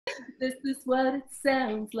This is what it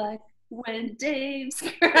sounds like when Dave's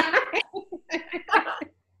crying.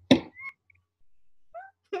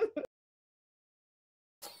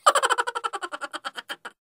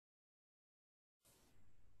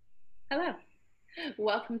 Hello.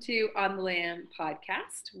 Welcome to On the Lam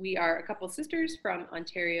podcast. We are a couple of sisters from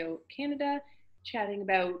Ontario, Canada, chatting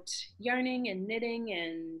about yarning and knitting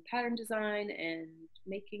and pattern design and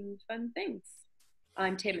making fun things.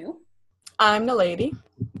 I'm Tamu. I'm NalediS.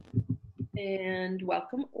 And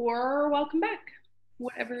welcome or welcome back,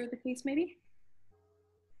 whatever the case may be.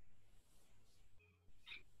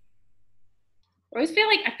 I feel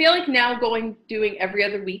like now doing every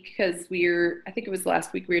other week, because I think it was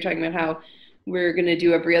last week we were talking about how we're going to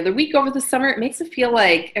do every other week over the summer. It makes it feel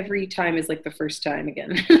like every time is like the first time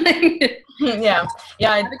again. Yeah,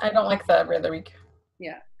 I don't like that every other week.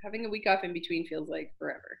 Yeah, having a week off in between feels like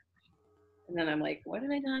forever. And then I'm like, what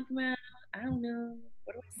did I talk about? I don't know.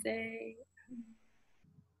 What do I say?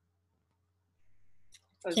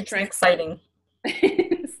 Keeps it exciting.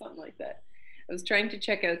 Something like that. I was trying to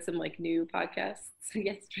check out some like new podcasts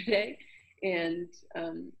yesterday, and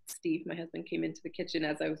Steve, my husband, came into the kitchen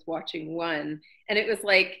as I was watching one, and it was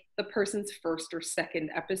like the person's first or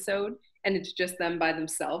second episode, and it's just them by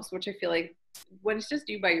themselves, which I feel like when it's just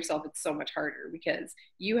you by yourself, it's so much harder because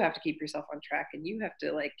you have to keep yourself on track and you have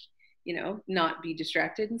to like, not be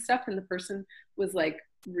distracted and stuff. And the person was like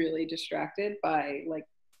really distracted by like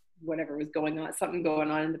whatever was going on, something going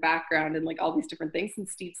on in the background and like all these different things. And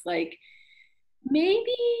Steve's like,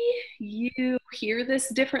 maybe you hear this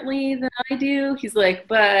differently than I do. He's like,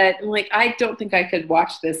 but I'm like, I don't think I could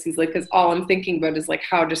watch this. He's like, because all I'm thinking about is like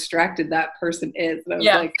how distracted that person is. And I was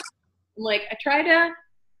like, I try to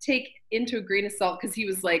take into a grain of salt, because he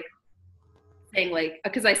was like saying like,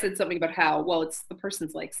 because I said something about how, well, it's the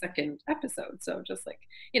person's like second episode. So just like,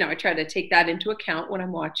 I try to take that into account when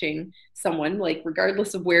I'm watching someone, like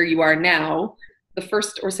regardless of where you are now, the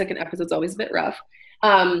first or second episode's always a bit rough.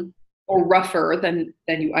 Or rougher than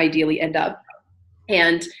you ideally end up.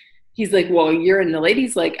 And he's like, well, you're in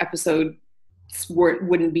NalediS like episode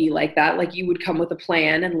wouldn't be like that. Like you would come with a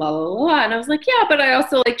plan and la la la. And I was like, yeah, but I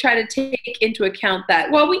also like try to take into account that,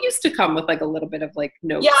 well, we used to come with like a little bit of like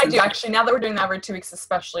notes. Yeah, I do actually. Now that we're doing that every 2 weeks,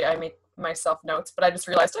 especially, I make myself notes, but I just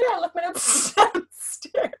realized, oh yeah, I left my notes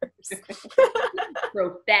downstairs.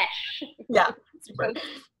 Profesh. Yeah. Super.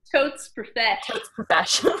 Totes profesh. Totes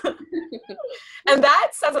profesh. And that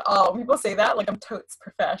says it all. People say that, like, I'm totes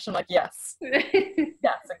profesh. I'm like, yes.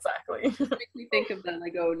 Yes, exactly. It makes me think of the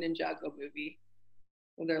Lego Ninjago movie.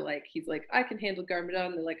 Where they're like, he's like, I can handle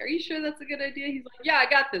Garmadon. They're like, are you sure that's a good idea? He's like, yeah, I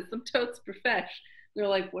got this. I'm totes profesh. They're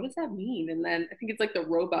like, what does that mean? And then I think it's like the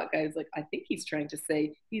robot guy is like, I think he's trying to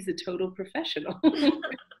say he's a total professional. Oh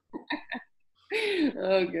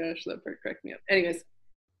gosh, that part cracked me up. Anyways,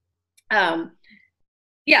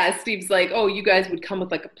 yeah, Steve's like, oh, you guys would come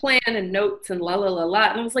with like a plan and notes and la la la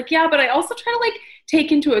la. And I was like, yeah, but I also try to like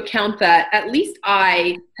take into account that at least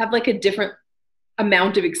I have like a different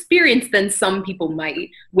amount of experience than some people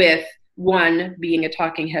might, with one being a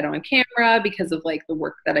talking head on camera because of like the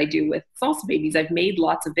work that I do with Salsa Babies. I've made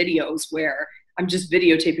lots of videos where I'm just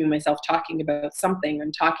videotaping myself talking about something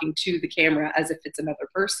and talking to the camera as if it's another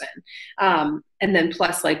person. And then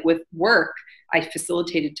plus like with work, I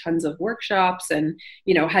facilitated tons of workshops and,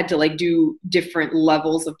 had to like do different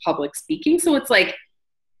levels of public speaking. So it's like,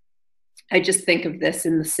 I just think of this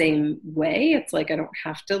in the same way. It's like, I don't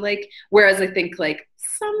have to like, whereas I think like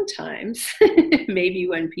sometimes maybe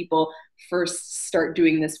when people first start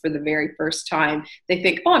doing this for the very first time, they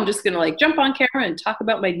think, oh, I'm just going to like jump on camera and talk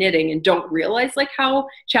about my knitting, and don't realize like how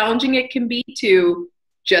challenging it can be to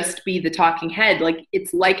just be the talking head. Like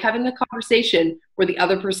it's like having a conversation where the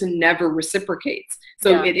other person never reciprocates.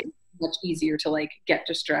 So It is much easier to like get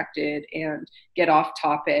distracted and get off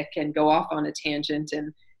topic and go off on a tangent.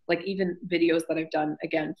 And like even videos that I've done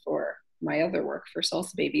again for my other work for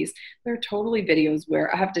Salsa Babies, they're totally videos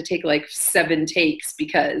where I have to take like 7 takes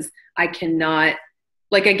because I cannot,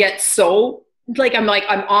 like I get so like, I'm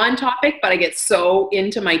on topic, but I get so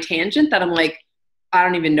into my tangent that I'm like, I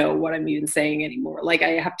don't even know what I'm even saying anymore. Like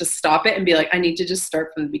I have to stop it and be like, I need to just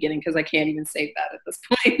start from the beginning because I can't even save that at this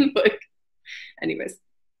point. Like, anyways.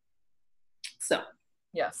 So.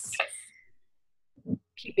 Yes.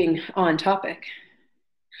 Keeping on topic.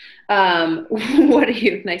 What are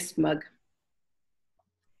you? Nice mug.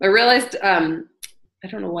 I realized, I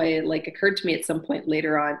don't know why it like occurred to me at some point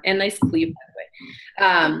later on, and nice sleeve, by the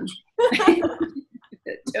way.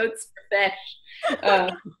 Totes profesh.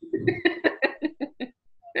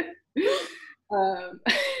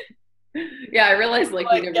 Yeah, I realized like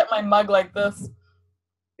I get my mug like this.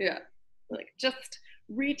 Yeah, like just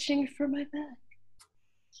reaching for my bag,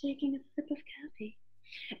 taking a sip of coffee.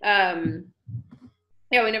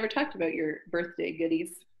 Yeah, we never talked about your birthday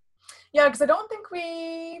goodies. Yeah, because I don't think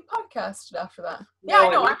we podcasted after that. No, Yeah,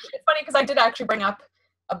 I know. Actually, it's funny because I did actually bring up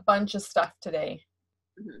a bunch of stuff today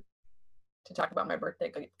to talk about my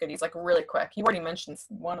birthday goodies, like really quick. You already mentioned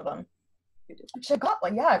one of them. Actually,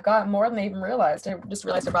 I've got more than I even realized. I just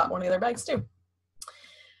realized I brought one of the other bags too.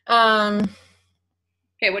 Okay,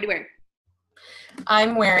 what are you wearing?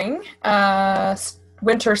 I'm wearing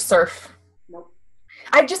winter surf. Nope.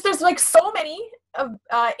 There's like so many of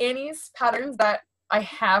Annie's patterns that I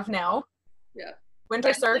have now. Yeah.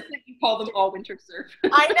 Winter surf. You call them all winter surf.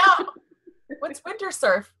 I know. What's winter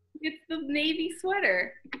surf? It's the navy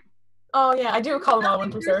sweater. Oh yeah, I do call them all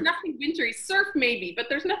winter surf. There's nothing wintry. Surf maybe, but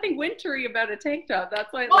there's nothing wintry about a tank top.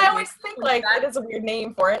 That's why. Well, I always think like it is a weird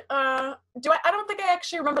name for it. I don't think I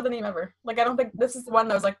actually remember the name ever. Like I don't think this is the one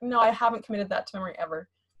that was like, no, I haven't committed that to memory ever.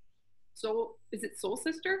 So is it Soul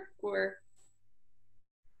Sister or?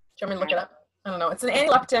 Do you want me to look it up? I don't know. It's an Annie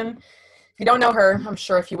Lupton. If you don't know her, I'm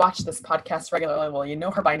sure if you watch this podcast regularly, well, you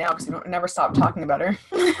know her by now because you don't never stop talking about her.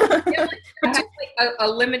 Yeah, I have like a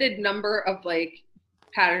limited number of like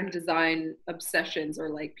pattern design obsessions or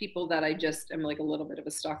like people that I just am like a little bit of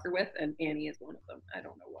a stalker with, and Annie is one of them. I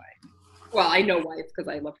don't know why. Well, I know why. It's because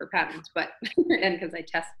I love her patterns, but and because I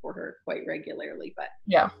test for her quite regularly. But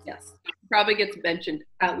yeah, yes, probably gets mentioned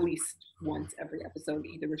at least once every episode.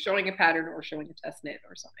 Either we're showing a pattern or showing a test knit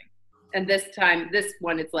or something. And this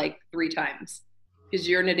one, it's like 3 times because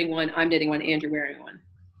you're knitting one, I'm knitting one, and you're wearing one.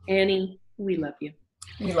 Annie, we love you.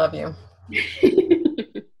 We love you.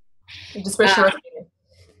 We just wish you were.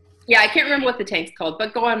 Yeah, I can't remember what the tank's called,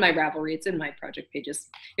 but go on my Ravelry. It's in my project pages.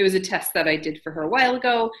 It was a test that I did for her a while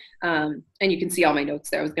ago, and you can see all my notes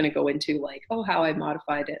there. I was going to go into like, how I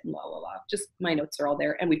modified it and la la la. Just my notes are all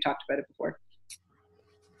there, and we've talked about it before.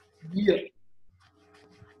 Yeah.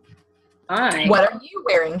 What are you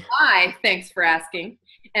wearing? Thanks for asking,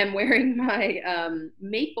 am wearing my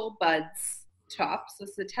Maple Buds top. So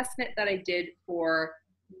it's the test knit that I did for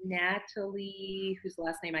Natalie, whose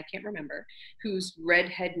last name I can't remember, who's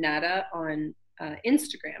Redhead Nata on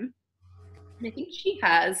Instagram. And I think she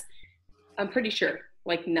has, I'm pretty sure,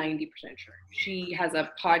 like 90% sure, she has a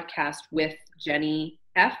podcast with Jenny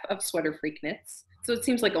F of Sweater Freak Knits. So it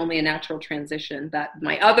seems like only a natural transition that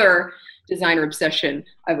my other designer obsession,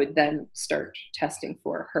 I would then start testing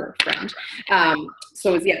for her friend.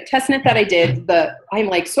 So it's, test knit that I did. I'm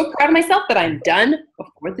like so proud of myself that I'm done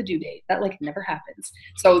before the due date. That like never happens.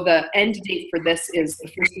 So the end date for this is the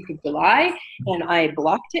first week of July, and I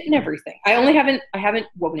blocked it and everything. I haven't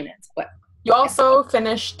woven ends, but. You also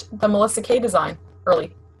finished the Melissa K design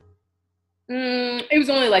early. It was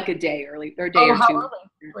only like a day early, or a day or how two. Early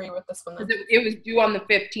were you with this one then? It was due on the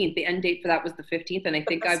 15th. The end date for that was the 15th, and I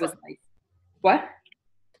think I was like, what?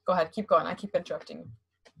 Go ahead, keep going. I keep interrupting you.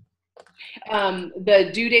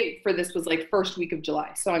 The due date for this was like first week of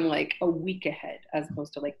July, so I'm like a week ahead as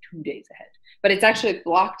opposed to like 2 days ahead. But it's actually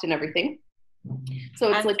blocked and everything.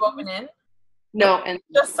 So it's like woven in? No, and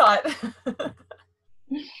just saw it.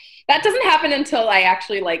 That doesn't happen until I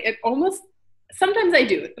actually like it. Almost sometimes I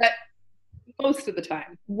do, but most of the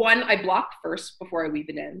time. One, I block first before I weave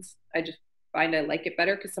in ends. I just find I like it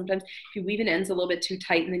better because sometimes if you weave in ends a little bit too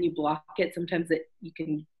tight and then you block it, sometimes you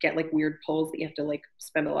can get like weird pulls that you have to like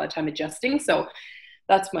spend a lot of time adjusting. So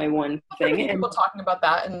that's my one thing. And people talking about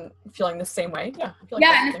that and feeling the same way. Yeah. I feel like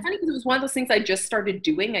and it's funny because it was one of those things I just started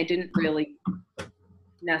doing. I didn't really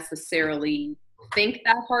necessarily think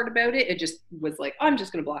that hard about it. It just was like, I'm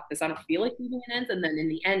just going to block this. I don't feel like weaving in ends. And then in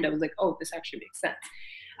the end, I was like, this actually makes sense.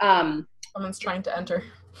 Someone's trying to enter.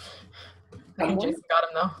 I think Jason got him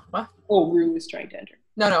though. What? Oh, Rue is trying to enter.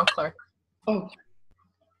 No, Claire. Oh,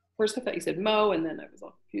 first I thought you said Mo, and then I was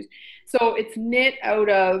all confused. So it's knit out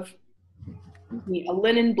of a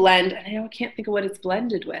linen blend, and I can't think of what it's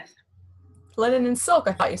blended with. Linen and silk,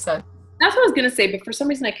 I thought you said. That's what I was going to say, but for some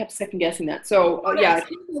reason I kept second guessing that. So nice.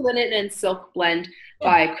 It's a linen and silk blend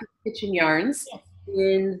by Kitchen Yarns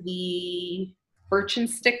in the Birch and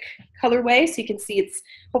Stick colorway. So you can see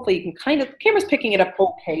hopefully you can kind of, camera's picking it up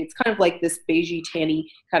okay. It's kind of like this beigey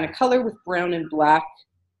tanny kind of color with brown and black,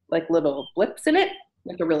 like little blips in it,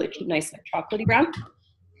 like a really nice like, chocolatey brown.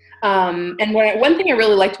 And one thing I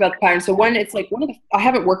really liked about the pattern, so one, it's like I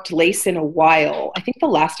haven't worked lace in a while. I think the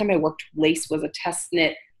last time I worked lace was a test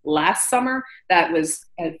knit last summer. That was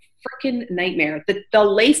a freaking nightmare. The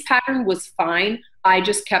lace pattern was fine. I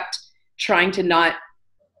just kept trying to not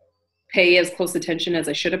pay as close attention as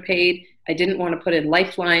I should have paid. I didn't want to put in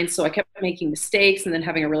lifelines, so I kept making mistakes and then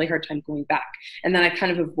having a really hard time going back. And then I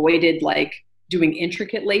kind of avoided like doing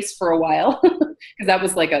intricate lace for a while because that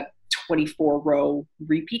was like a 24 row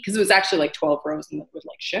repeat because it was actually like 12 rows and it would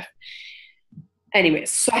like shift. Anyways,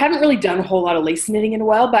 so I haven't really done a whole lot of lace knitting in a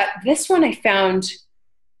while, but this one I found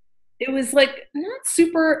it was like not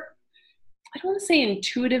super, I don't want to say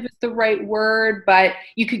intuitive is the right word, but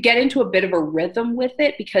you could get into a bit of a rhythm with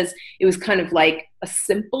it because it was kind of like a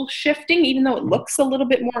simple shifting, even though it looks a little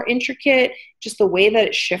bit more intricate, just the way that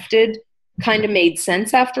it shifted kind of made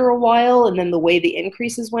sense after a while. And then the way the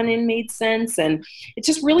increases went in made sense. And it's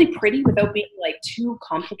just really pretty without being like too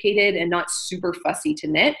complicated and not super fussy to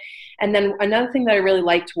knit. And then another thing that I really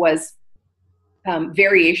liked was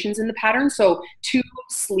variations in the pattern. So 2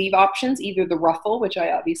 sleeve options, either the ruffle, which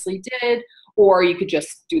I obviously did, or you could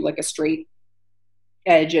just do like a straight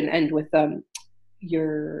edge and end with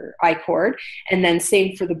your I-cord. And then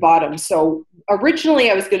same for the bottom. So originally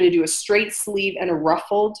I was going to do a straight sleeve and a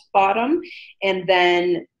ruffled bottom. And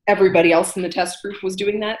then everybody else in the test group was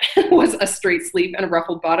doing that, was a straight sleeve and a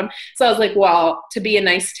ruffled bottom. So I was like, well, to be a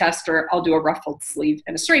nice tester, I'll do a ruffled sleeve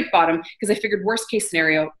and a straight bottom, because I figured worst case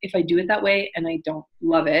scenario, if I do it that way and I don't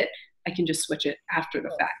love it, I can just switch it after the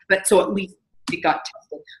fact. But so at least it got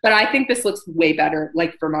tested. But I think this looks way better,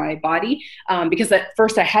 like for my body, because at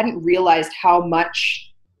first I hadn't realized how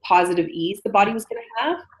much positive ease the body was going to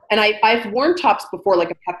have. And I've worn tops before,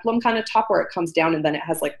 like a peplum kind of top where it comes down and then it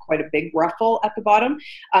has like quite a big ruffle at the bottom.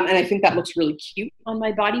 And I think that looks really cute on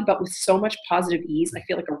my body, but with so much positive ease, I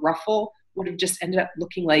feel like a ruffle would have just ended up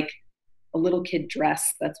looking like a little kid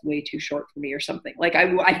dress that's way too short for me or something. Like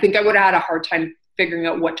I think I would have had a hard time figuring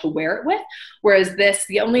out what to wear it with. Whereas this,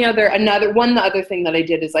 the other thing that I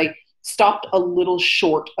did is I stopped a little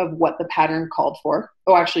short of what the pattern called for.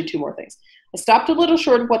 Oh, actually 2 more things. I stopped a little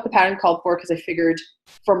short of what the pattern called for because I figured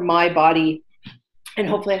for my body, and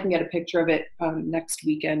hopefully I can get a picture of it next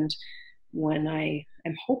weekend when I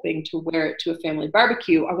am hoping to wear it to a family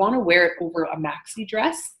barbecue. I want to wear it over a maxi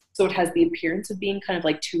dress, so it has the appearance of being kind of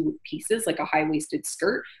like 2 pieces, like a high-waisted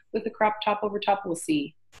skirt with a crop top over top. We'll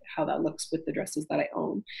see how that looks with the dresses that I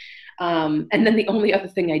own. And then the only other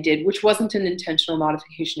thing I did, which wasn't an intentional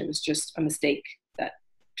modification, it was just a mistake that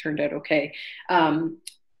turned out okay.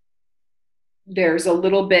 There's a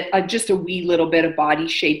little bit, just a wee little bit of body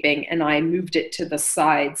shaping, and I moved it to the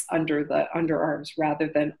sides under the underarms rather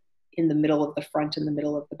than in the middle of the front and the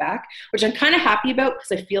middle of the back, which I'm kind of happy about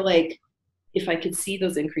because I feel like if I could see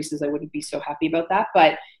those increases, I wouldn't be so happy about that.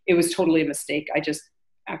 But it was totally a mistake. I just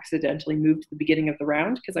accidentally moved the beginning of the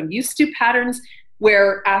round because I'm used to patterns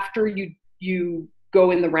where after you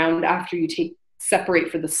go in the round, after you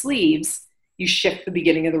separate for the sleeves, you shift the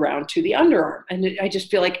beginning of the round to the underarm. And I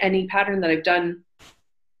just feel like any pattern that I've done,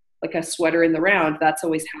 like a sweater in the round, that's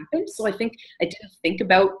always happened. So I think I didn't think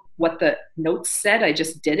about what the notes said. I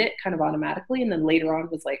just did it kind of automatically. And then later on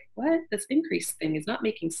was like, what? This increase thing is not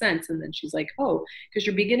making sense. And then she's like, oh, because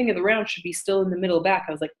your beginning of the round should be still in the middle back.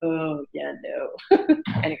 I was like, oh, yeah, no.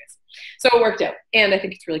 Anyways, so it worked out. And I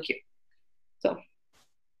think it's really cute. So,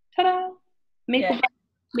 ta-da!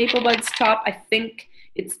 Maple Buds top. I think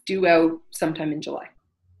it's due out sometime in July.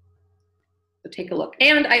 So take a look.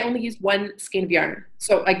 And I only used 1 skein of yarn.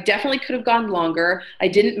 So I definitely could have gone longer. I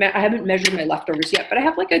haven't measured my leftovers yet, but I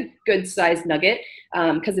have like a good size nugget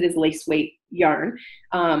because it is lace weight yarn.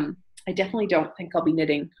 I definitely don't think I'll be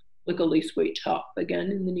knitting like a lace weight top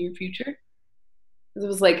again in the near future. It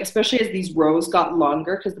was like, especially as these rows got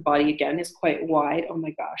longer, because the body again is quite wide. Oh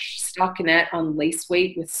my gosh, stockinette on lace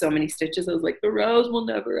weight with so many stitches. I was like, the rows will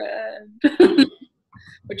never end.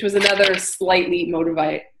 Which was another slightly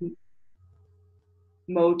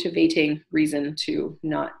motivating reason to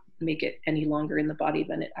not make it any longer in the body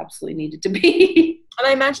than it absolutely needed to be. And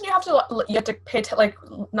I imagine you have to pay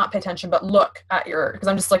not pay attention, but look at your, because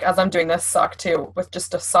I'm just like, as I'm doing this sock too, with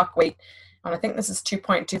just a sock weight, and I think this is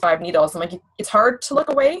 2.25 needles. I'm like, it's hard to look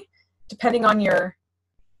away depending on your,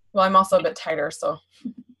 well, I'm also a bit tighter, so.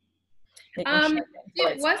 It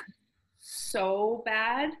wasn't so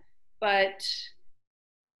bad, but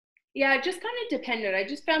yeah, it just kind of depended. I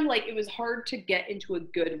just found like it was hard to get into a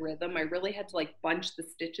good rhythm. I really had to like bunch the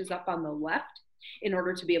stitches up on the left in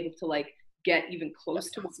order to be able to like get even close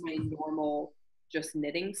to what my normal just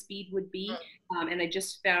knitting speed would be. And I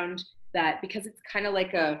just found that because it's kind of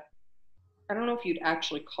like I don't know if you'd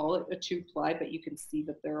actually call it a 2-ply, but you can see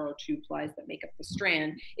that there are 2 plies that make up the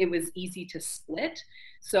strand. It was easy to split.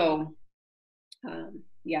 So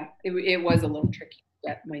yeah, it was a little tricky to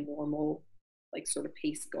get my normal like sort of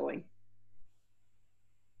pace going.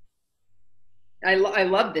 I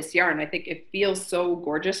love this yarn. I think it feels so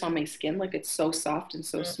gorgeous on my skin. Like it's so soft and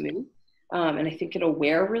so smooth. And I think it'll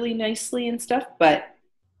wear really nicely and stuff, but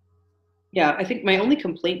Yeah, I think my only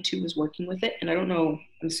complaint too is working with it, and I don't know,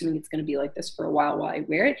 I'm assuming it's going to be like this for a while I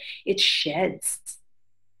wear it. It sheds.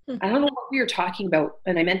 I don't know what we were talking about,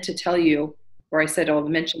 and I meant to tell you, or I said I'll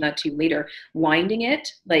mention that to you later. Winding it,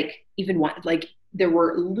 like like there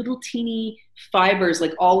were little teeny fibers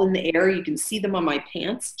like all in the air. You can see them on my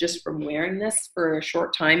pants just from wearing this for a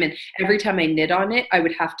short time. And every time I knit on it, I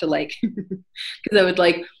would have to like, because I would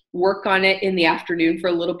like work on it in the afternoon for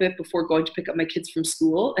a little bit before going to pick up my kids from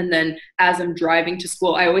school. And then as I'm driving to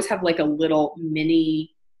school, I always have like a little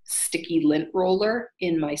mini sticky lint roller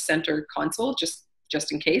in my center console, just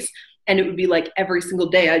in case. And it would be like every single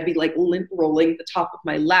day I'd be like lint rolling the top of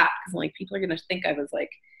my lap because like people are going to think I was like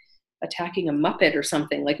attacking a Muppet or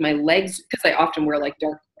something. Like my legs, because I often wear like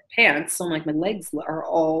dark pants, so I'm like my legs are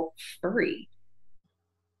all furry.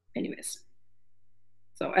 Anyways,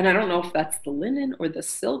 so, and I don't know if that's the linen or the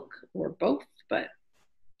silk or both, but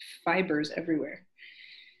fibers everywhere.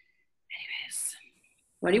 Anyways,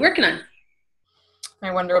 what are you working on?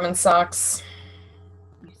 My Wonder Woman socks.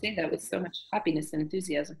 You say that with so much happiness and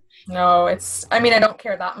enthusiasm. No, I mean, I don't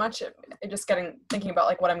care that much. It just thinking about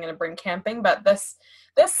like what I'm going to bring camping, but this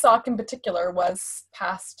sock in particular was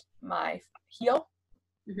past my heel,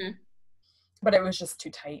 but it was just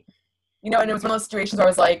too tight, you know, and it was one of those situations where I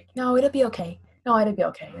was like, no, it'll be okay. No, it'll be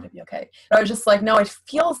okay. It'll be okay. But I was just like, no, it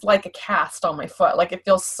feels like a cast on my foot. Like it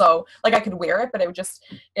feels so, like I could wear it, but it would just,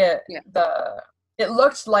 it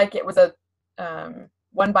looked like it was a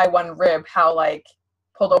 1x1 rib, how like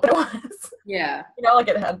pulled open it was. Yeah. You know, like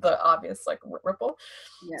it had the obvious like ripple.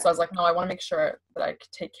 Yeah. So I was like, no, I want to make sure that I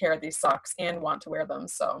could take care of these socks and want to wear them.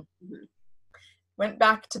 So went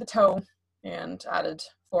back to the toe and added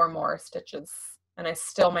 4 more stitches. And I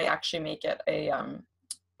still may actually make it a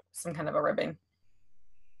some kind of a ribbing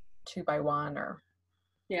 2x1 or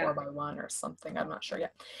 4x1 or something. I'm not sure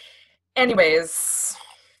yet. Anyways,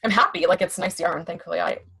 I'm happy. Like it's nice yarn. Thankfully,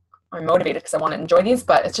 I'm motivated because I want to enjoy these,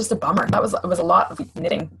 but it's just a bummer. It was a lot of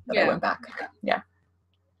knitting that I went back. Yeah.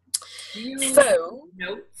 So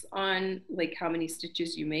notes on like how many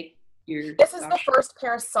stitches you make your this is the first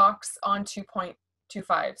pair of socks on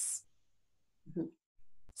 2.25s.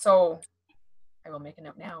 So I will make a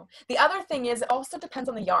note now. The other thing is it also depends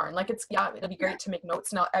on the yarn. Like it'll be great to make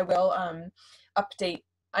notes. Now I will update.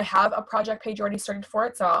 I have a project page already started for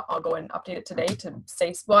it, so I'll go and update it today to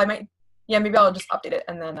say, well, I might, maybe I'll just update it.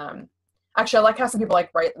 And then actually I like how some people like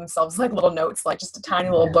write themselves like little notes, like just a tiny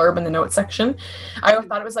little blurb in the note section. I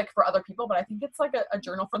thought it was like for other people, but I think it's like a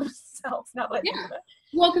journal for themselves. Now that I think of it.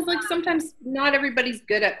 Well, because like sometimes not everybody's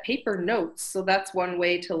good at paper notes. So that's one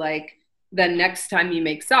way to like, then next time you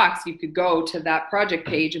make socks, you could go to that project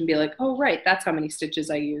page and be like, oh, right, that's how many stitches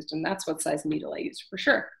I used. And that's what size needle I used for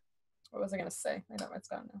sure. What was I going to say? I know it's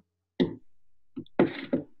gone now.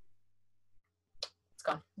 It's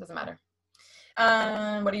gone. Doesn't matter.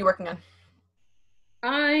 What are you working on?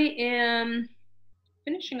 I am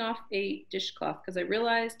finishing off a dishcloth because I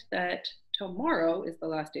realized that tomorrow is the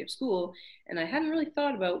last day of school. And I hadn't really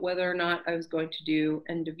thought about whether or not I was going to do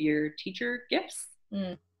end of year teacher gifts.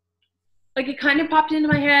 Like it kind of popped into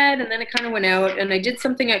my head and then it kind of went out, and I did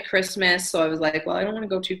something at Christmas. So I was like, well, I don't want to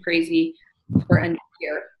go too crazy for end of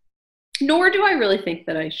year. Nor do I really think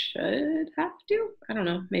that I should have to. I don't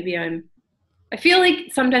know. Maybe I feel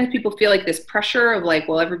like sometimes people feel like this pressure of like,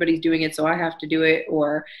 well, everybody's doing it, so I have to do it,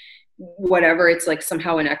 or whatever. It's like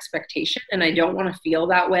somehow an expectation, and I don't want to feel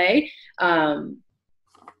that way.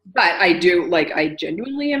 But I do, like, I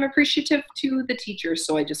genuinely am appreciative to the teachers,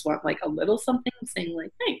 so I just want like a little something saying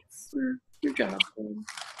like, thanks for your job, and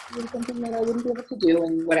doing something that I wouldn't be able to do,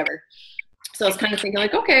 and whatever. So I was kind of thinking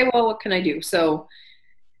like, okay, well, what can I do? So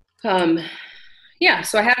yeah,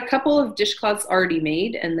 so I had a couple of dishcloths already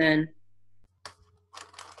made, and then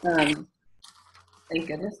thank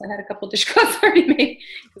goodness I had a couple of dishcloths already made,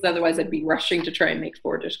 because otherwise I'd be rushing to try and make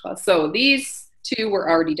 4 dishcloths. So these 2 were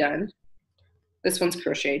already done. This one's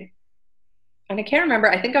crocheted. And I can't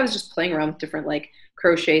remember, I think I was just playing around with different like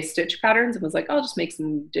crochet stitch patterns and was like, I'll just make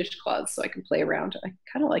some dishcloths so I can play around. I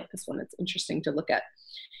kind of like this one. It's interesting to look at.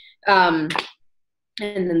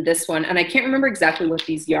 And then this one, and I can't remember exactly what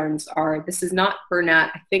these yarns are. This is not Bernat.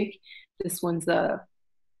 I think this one's a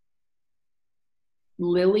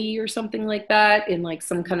Lily or something like that, in like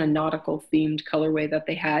some kind of nautical themed colorway that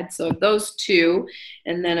they had. So those 2,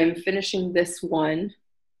 and then I'm finishing this one,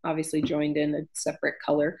 obviously joined in a separate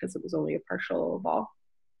color because it was only a partial ball,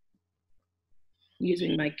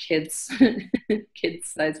 using my kids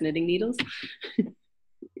size knitting needles.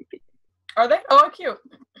 Are they? Oh, cute.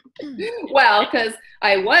 Well, because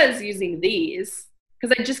I was using these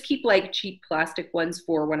because I just keep like cheap plastic ones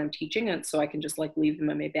for when I'm teaching, and so I can just like leave them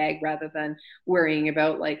in my bag rather than worrying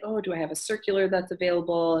about like, oh, do I have a circular that's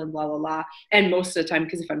available and blah blah blah. And most of the time,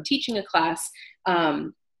 because if I'm teaching a class,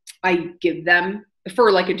 I give them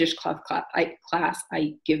for like a dishcloth class,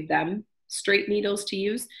 I give them straight needles to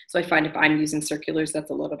use. So I find if I'm using circulars,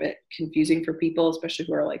 that's a little bit confusing for people, especially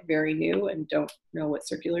who are like very new and don't know what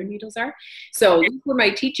circular needles are. So these were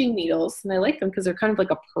my teaching needles, and I like them because they're kind of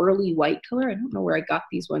like a pearly white color. I don't know where I got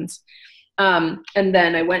these ones. And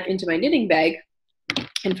then I went into my knitting bag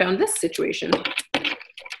and found this situation.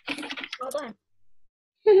 Well done.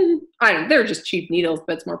 I don't, they're just cheap needles,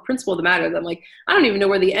 but it's more principle of the matter than like, I don't even know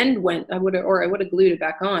where the end went. I would have glued it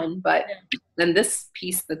back on, but then this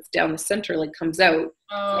piece that's down the center like comes out.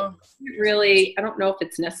 Like, really, I don't know if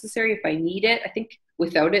it's necessary if I need it. I think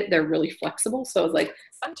without it, they're really flexible. So it's like,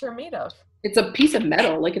 center made of? It's a piece of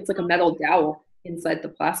metal, like it's like a metal dowel inside the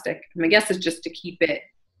plastic. And my guess is just to keep it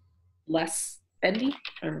less bendy.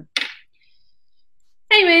 I don't know.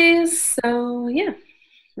 Anyways, so yeah.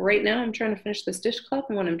 Right now I'm trying to finish this dishcloth,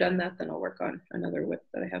 and when I'm done that, then I'll work on another whip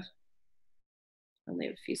that I have. I only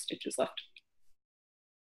have a few stitches left.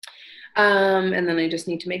 And then I just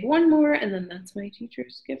need to make one more, and then that's my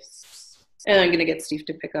teacher's gifts. And I'm gonna get Steve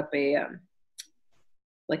to pick up a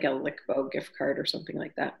like a Lickbow gift card or something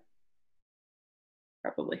like that.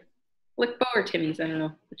 Probably Lickbow or Timmy's, I don't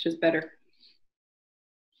know, which is better.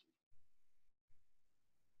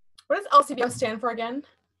 What does LCBO stand for again?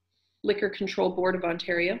 Liquor Control Board of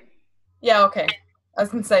Ontario. Yeah, okay. I was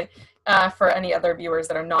going to say, for any other viewers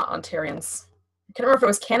that are not Ontarians. I can't remember if it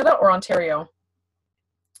was Canada or Ontario.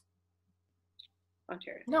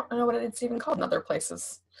 Ontario. No, I don't know what it's even called in other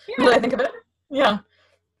places. Yeah. Now that I think of it. Yeah.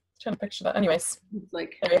 Trying to picture that. Anyways. It's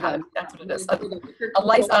like, there you have it. That's what it is. A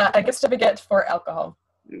gift certificate for alcohol.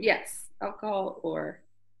 Yes, alcohol, or,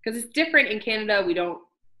 because it's different in Canada. We don't,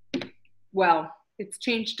 well, it's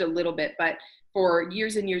changed a little bit, but for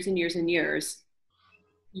years and years and years and years,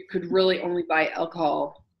 you could really only buy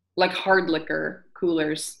alcohol, like hard liquor,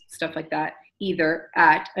 coolers, stuff like that, either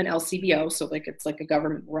at an LCBO, so like it's like a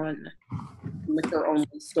government-run liquor-only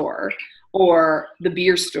store, or the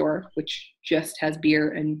beer store, which just has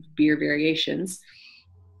beer and beer variations.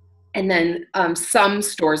 And then some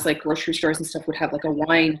stores, like grocery stores and stuff, would have like a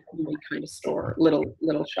wine kind of store, little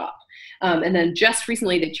shop. And then just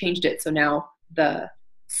recently they changed it, so now the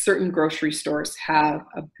certain grocery stores have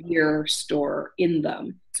a beer store in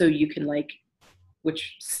them, so you can like,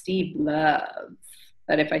 which Steve loves,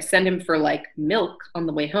 that if I send him for like milk on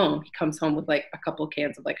the way home, he comes home with like a couple of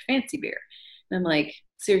cans of like fancy beer. And I'm like,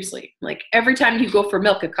 seriously, like every time you go for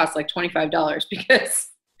milk, it costs like $25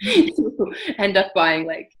 because you end up buying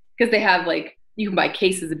like, because they have like, you can buy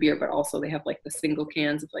cases of beer, but also they have like the single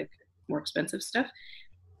cans of like more expensive stuff.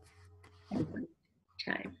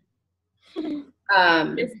 Time.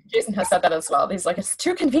 Jason has said that as well. He's like, it's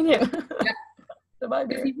too convenient. Yeah. To buy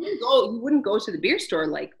beer. You wouldn't go to the beer store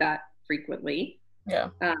like that frequently. Yeah.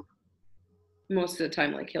 Most of the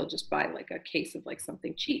time, like he'll just buy like a case of like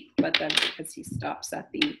something cheap. But then because he stops at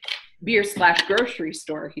the beer/grocery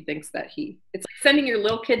store, he thinks that it's like sending your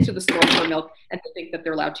little kid to the store for milk and to think that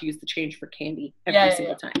they're allowed to use the change for candy every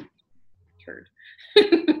single time. Turd.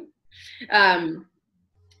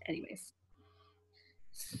 Anyways.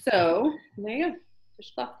 So there you go.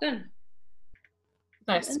 Dishcloth done.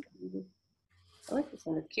 Nice. I like this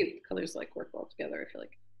one. It's cute. The colors like work well together, I feel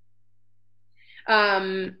like.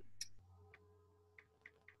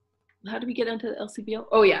 How do we get into the LCBO?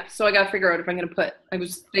 Oh yeah, so I gotta figure out if I'm gonna I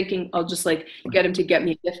was thinking I'll just like get him to get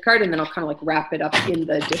me a gift card, and then I'll kind of like wrap it up in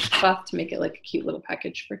the dishcloth to make it like a cute little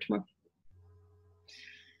package for tomorrow.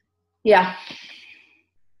 Yeah.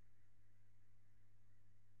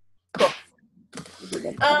 Cool.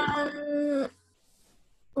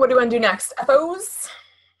 What do you want to do next? FOs?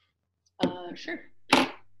 Sure.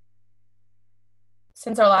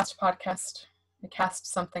 Since our last podcast, I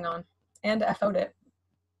cast something on and FO'd it.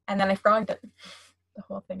 And then I frogged it. The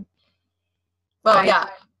whole thing. Well, I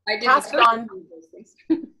did cast it on,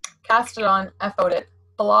 FO'd it,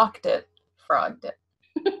 blocked it, frogged it.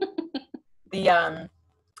 The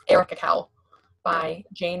Erica Cowl by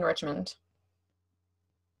Jane Richmond.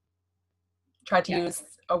 Tried to use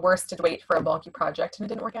a worsted weight for a bulky project, and it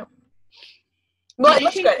didn't work out. Well, it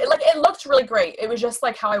looked good. It looked really great. It was just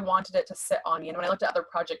like how I wanted it to sit on me. And when I looked at other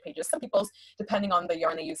project pages, some people's, depending on the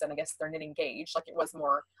yarn they use and I guess their knitting gauge, like it was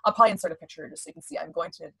more, I'll probably insert a picture just so you can see. I'm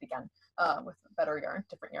going to knit it again with better yarn,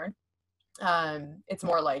 different yarn. It's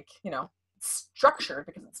more like, structured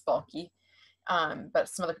because it's bulky. But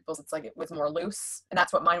some other people's, it's like it was more loose, and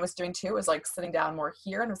that's what mine was doing too, is like sitting down more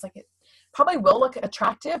here, and it was like, it probably will look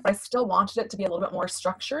attractive, but I still wanted it to be a little bit more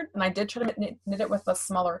structured, and I did try to knit it with a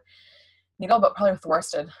smaller needle, but probably with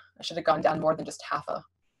worsted I should have gone down more than just half a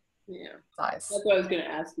size. That's what I was going to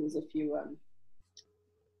ask you, is if you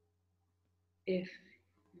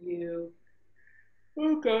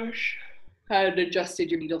oh gosh, had adjusted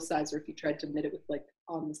your needle size, or if you tried to knit it with like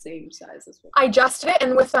on the same size as well. I adjusted it,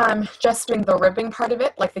 and with just doing the ribbing part of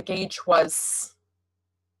it, like the gauge was,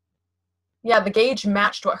 the gauge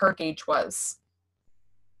matched what her gauge was.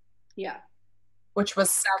 Yeah. Which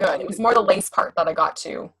was good. It was more the lace part that I got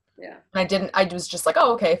to. Yeah. And I was just like,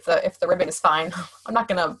 oh, okay, if the ribbon is fine, I'm not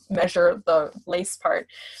gonna measure the lace part.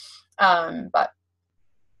 But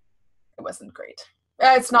it wasn't great.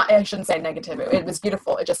 It's not, I shouldn't say negative. It was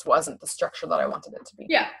beautiful. It just wasn't the structure that I wanted it to be.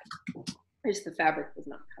 Yeah. Just the fabric was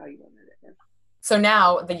not how you wanted it. Yeah. So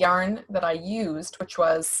now the yarn that I used, which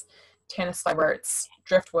was Tanis Fibert's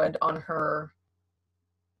Driftwood on her,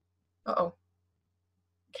 can't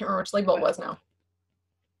remember which label it was now.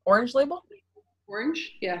 Orange label?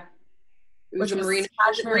 Orange? Yeah. It was which marine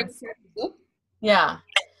cashmere. Yeah.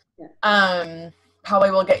 Probably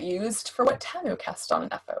will get used for what Tamu cast on an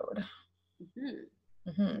ephode.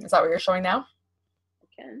 Is that what you're showing now? I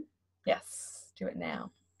can. Yes. Do it now.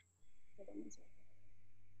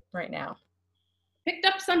 Right now. Picked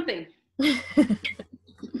up something.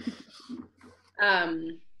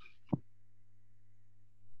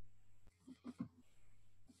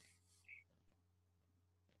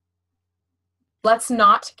 Let's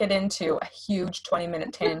not get into a huge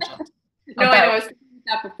 20-minute tangent. No, I know. I was thinking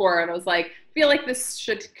that before, and I was like, I feel like this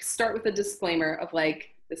should start with a disclaimer of like,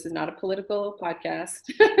 this is not a political podcast.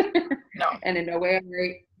 No. And in no way am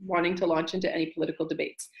I wanting to launch into any political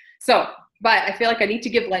debates. So, but I feel like I need to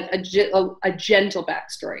give like a gentle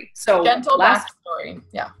backstory. So backstory.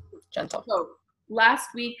 Yeah, gentle. So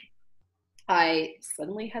last week, I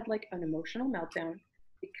suddenly had like an emotional meltdown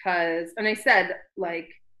because, and I said like,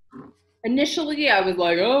 initially I was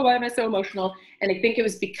like, oh, why am I so emotional? And I think it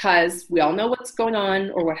was because we all know what's going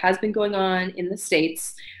on, or what has been going on in the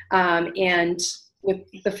States, and with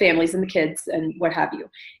the families and the kids and what have you.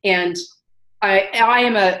 And I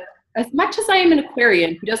am as much as I am an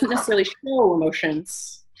Aquarian who doesn't necessarily show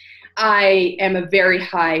emotions, I am a very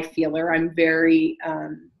high feeler. I'm very,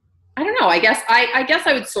 I don't know, I guess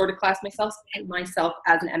I would sort of class myself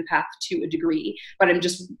as an empath to a degree, but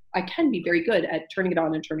I can be very good at turning it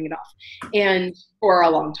on and turning it off. And for a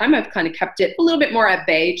long time, I've kind of kept it a little bit more at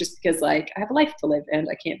bay, just because like I have a life to live and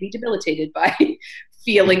I can't be debilitated by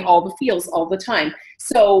feeling all the feels all the time.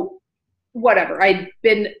 So whatever, I'd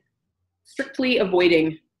been strictly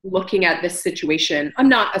avoiding looking at this situation. I'm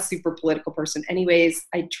not a super political person anyways.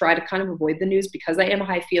 I try to kind of avoid the news because I am a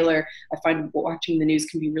high feeler. I find watching the news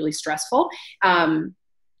can be really stressful.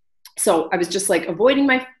 So I was just like avoiding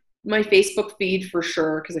my Facebook feed for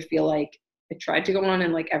sure, because I feel like I tried to go on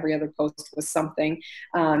and like every other post was something.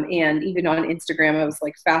 And even on Instagram, I was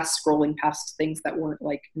like fast scrolling past things that weren't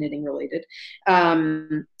like knitting related.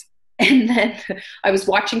 And then I was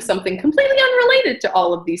watching something completely unrelated to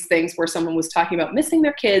all of these things, where someone was talking about missing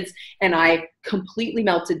their kids, and I completely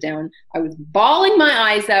melted down. I was bawling my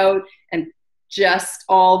eyes out, and just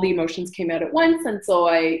all the emotions came out at once. And so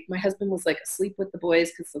my husband was like asleep with the boys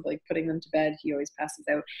because of like putting them to bed. He always passes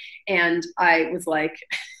out. And I was like,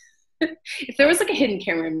 if there was like a hidden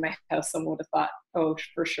camera in my house, someone would have thought, oh,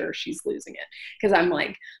 for sure, she's losing it. Because I'm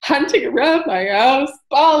like hunting around my house,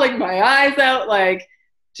 bawling my eyes out, like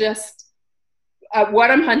just what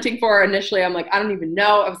I'm hunting for. Initially, I'm like, I don't even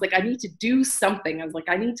know. I was like, I need to do something. I was like,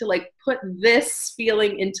 I need to like put this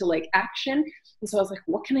feeling into like action. And so I was like,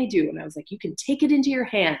 what can I do? And I was like, you can take it into your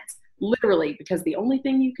hands, literally, because the only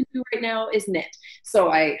thing you can do right now is knit.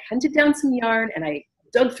 So I hunted down some yarn, and I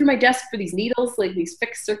dug through my desk for these needles, like these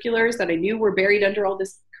fixed circulars that I knew were buried under all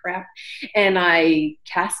this crap. And I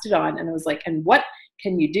cast it on, and I was like, and what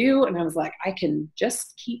can you do? And I was like, I can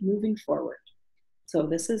just keep moving forward. So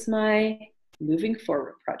this is my moving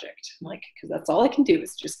forward project. I'm like, because that's all I can do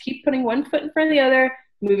is just keep putting one foot in front of the other,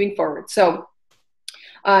 moving forward. So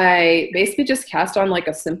I basically just cast on like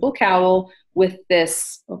a simple cowl with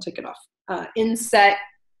this, I'll take it off, inset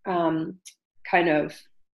kind of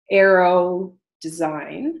arrow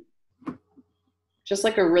design. Just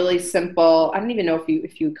like a really simple, I don't even know if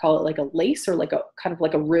you would call it like a lace or like a kind of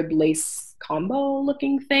like a rib lace combo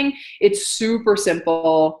looking thing. It's super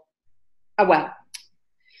simple. Well,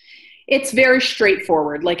 it's very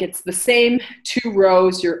straightforward. Like it's the same 2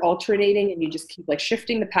 rows, you're alternating, and you just keep like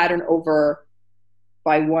shifting the pattern over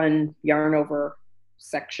by one yarn over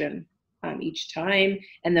section each time.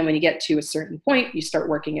 And then when you get to a certain point, you start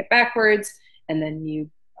working it backwards, and then you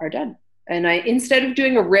are done. And instead of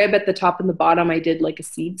doing a rib at the top and the bottom, I did like a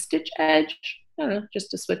seed stitch edge, I don't know,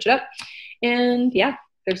 just to switch it up. And yeah,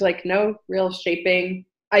 there's like no real shaping.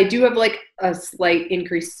 I do have like a slight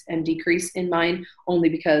increase and decrease in mine, only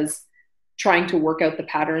because trying to work out the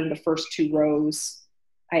pattern, the first 2 rows,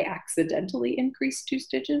 I accidentally increased 2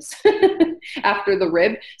 stitches after the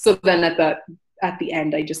rib. So then at the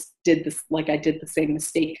end, I just did this, like I did the same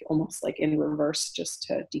mistake, almost like in reverse, just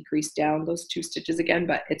to decrease down those 2 stitches again,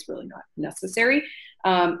 but it's really not necessary.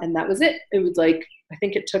 And that was it. It was like, I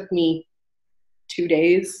think it took me 2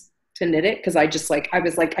 days to knit it, because I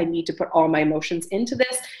was like, I need to put all my emotions into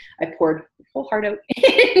this. I poured my whole heart out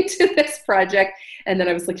into this project, and then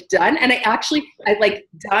I was like done. And I like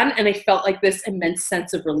done, and I felt like this immense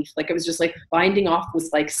sense of relief. Like I was just like binding off,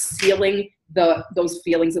 was like sealing those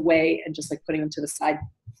feelings away and just like putting them to the side.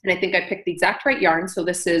 And I think I picked the exact right yarn. So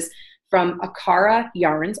this is from Akara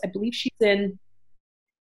Yarns. I believe she's in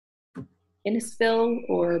Innisfil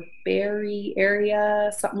or Barrie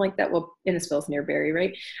area, something like that. Well, Innisfil's near Barrie,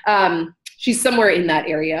 right? She's somewhere in that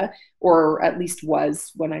area, or at least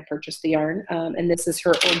was when I purchased the yarn. And this is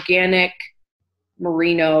her organic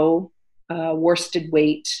merino worsted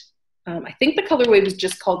weight. I think the colorway was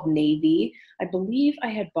just called Navy. I believe I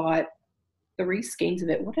had bought 3 skeins of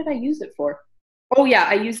it. What did I use it for? Oh yeah,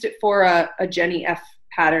 I used it for a Jenny F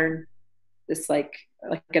pattern, this like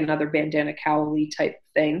another bandana cowley type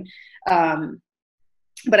thing.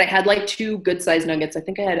 But I had like 2 good size nuggets. I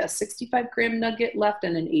think I had a 65 gram nugget left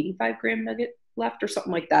and an 85 gram nugget left, or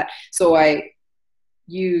something like that. So I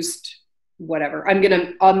used whatever. I'm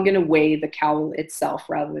gonna weigh the cowl itself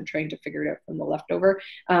rather than trying to figure it out from the leftover.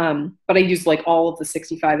 But I used like all of the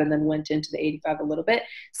 65 and then went into the 85 a little bit.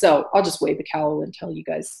 So I'll just weigh the cowl and tell you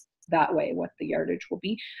guys that way what the yardage will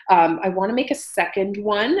be. I want to make a second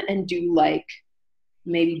one and do like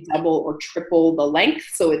maybe double or triple the length.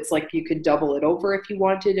 So it's like you could double it over if you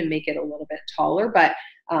wanted and make it a little bit taller. But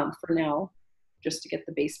for now, just to get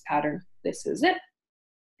the base pattern, this is it.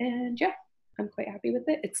 And yeah, I'm quite happy with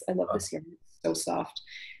it. I love this yarn. It's so soft.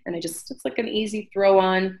 And it's like an easy throw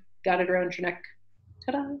on. Got it around your neck.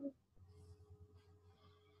 Ta-da.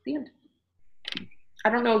 The end. I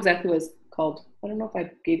don't know exactly what it's called. I don't know if I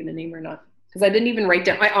gave it a name or not, because I didn't even write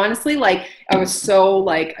down. I honestly, like, I was so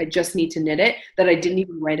like, I just need to knit it, that I didn't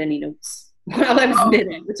even write any notes while I was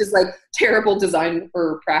knitting, which is like terrible design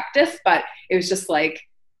or practice, but it was just like,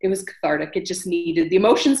 it was cathartic. The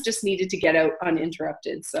emotions just needed to get out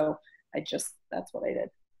uninterrupted. So that's what I did.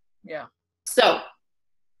 Yeah. So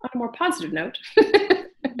on a more positive note,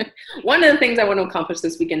 one of the things I want to accomplish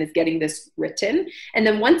this weekend is getting this written. And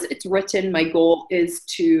then once it's written, my goal is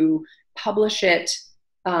to publish it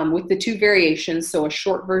with the 2 variations. So a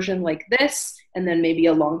short version like this, and then maybe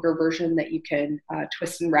a longer version that you can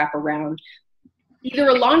twist and wrap around. Either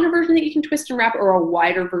a longer version that you can twist and wrap, or a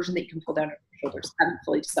wider version that you can pull down over your shoulders. I haven't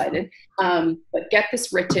fully decided. But get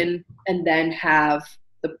this written, and then have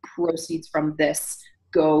the proceeds from this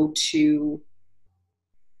go to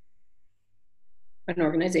an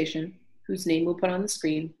organization whose name we'll put on the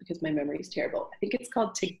screen because my memory is terrible. I think it's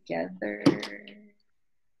called Together.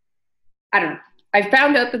 I don't know. I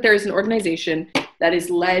found out that there is an organization that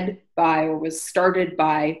is led by, or was started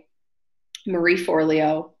by, Marie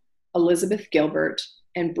Forleo, Elizabeth Gilbert,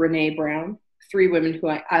 and Brene Brown, 3 women who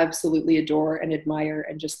I absolutely adore and admire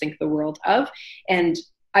and just think the world of. And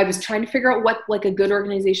I was trying to figure out what like a good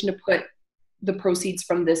organization to put the proceeds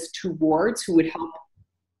from this towards, who would help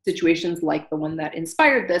situations like the one that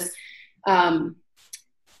inspired this. And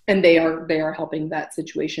they are helping that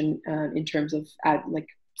situation in terms of like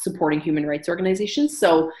supporting human rights organizations.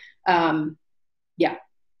 So yeah,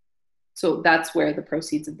 so that's where the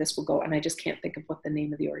proceeds of this will go. And I just can't think of what the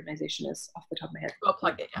name of the organization is off the top of my head. I'll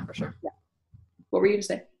plug it, yeah, for sure. Yeah. What were you going to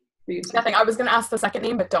say? Nothing. I was going to ask the second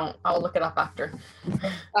name, but don't. I'll look it up after.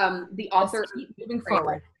 The author. Moving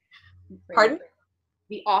forward. Pardon?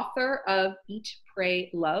 The author of Eat,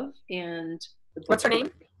 Pray, Love, and the book. What's her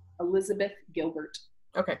name? Elizabeth Gilbert.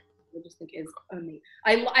 Okay. I just think is amazing.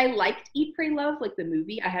 I liked Eat, Pray, Love, like the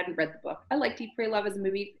movie. I hadn't read the book. I liked Eat, Pray, Love as a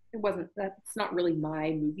movie. That's not really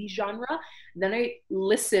my movie genre. Then I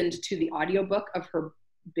listened to the audiobook of her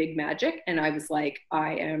Big Magic, and I was like,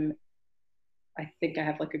 I think I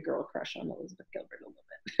have like a girl crush on Elizabeth Gilbert a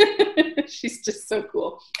little bit. She's just so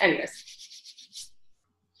cool. Anyways.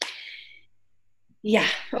 Yeah.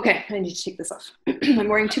 Okay. I need to take this off. I'm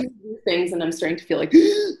wearing 2 blue things and I'm starting to feel like,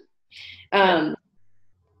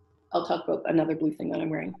 I'll talk about another blue thing that I'm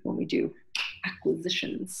wearing when we do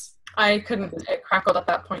acquisitions. I couldn't, it crackled at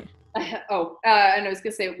that point. And I was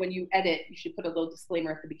going to say, when you edit, you should put a little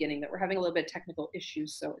disclaimer at the beginning that we're having a little bit of technical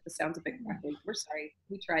issues, so if the sound's a bit crackly, we're sorry.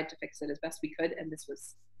 We tried to fix it as best we could, and this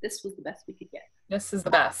was the best we could get. This is the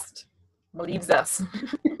best. Believes us.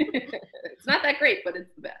 It's not that great, but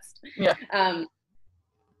it's the best. Yeah.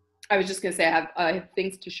 I was just going to say I have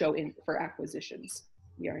things to show in for acquisitions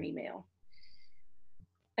via an email.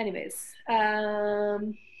 Anyways, I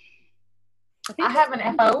have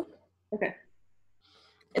an FO. Okay.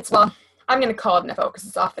 Well, I'm going to call it an FO because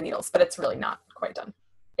it's off the needles, but it's really not quite done.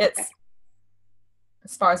 It's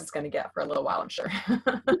as far as it's going to get for a little while, I'm sure.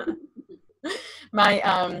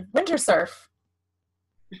 My winter surf.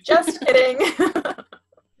 Just kidding.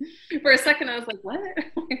 For a second, I was like, what?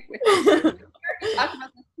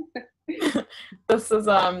 This is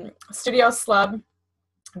Studio Slub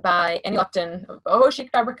by Annie Lupton of Boho Chic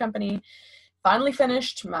Fabric Company. Finally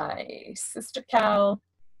finished. My sister Cal.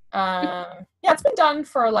 It's been done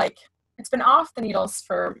for it's been off the needles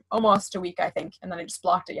for almost a week, I think, and then I just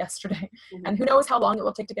blocked it yesterday. Mm-hmm. And who knows how long it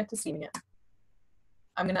will take to get to steaming it.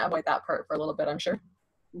 I'm gonna avoid that part for a little bit, I'm sure.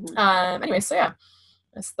 Mm-hmm. Anyway, so yeah,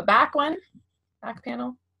 it's the back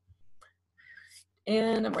panel,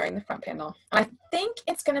 and I'm wearing the front panel. And I think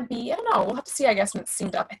it's gonna be, I don't know, we'll have to see, I guess, when it's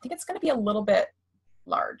seamed up. I think it's gonna be a little bit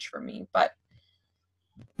large for me, but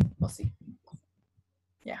we'll see.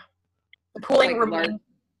 Yeah, the pooling remains.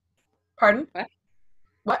 Pardon?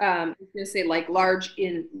 What? I was gonna say, large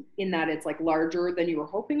in that it's larger than you were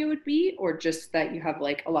hoping it would be, or just that you have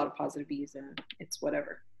a lot of positive bees and it's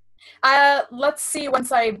whatever. Let's see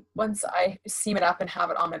once I seam it up and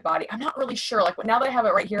have it on my body. I'm not really sure. Now that I have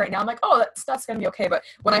it right here right now, I'm like, oh, that's gonna be okay. But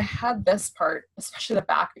when I had this part, especially the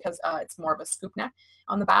back, because it's more of a scoop neck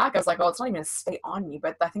on the back, I was like, oh, it's not even gonna stay on me,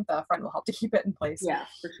 but I think the front will help to keep it in place. Yeah,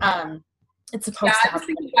 for sure. It's supposed to have.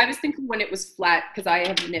 I was thinking when it was flat, because I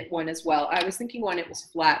have knit one as well. I was thinking when it was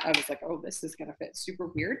flat, I was like, oh, this is gonna fit super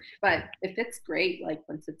weird. But it fits great.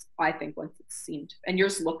 Once it's seamed, and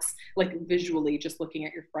yours looks visually, just looking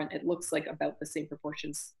at your front, it looks about the same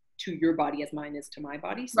proportions to your body as mine is to my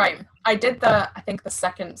body. So. Right. I did the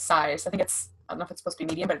second size. I think I don't know if it's supposed to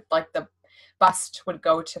be medium, but the bust would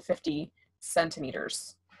go to 50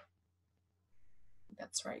 centimeters.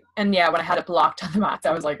 That's right. And yeah, when I had it blocked on the mat,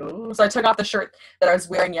 I was like, ooh. So I took off the shirt that I was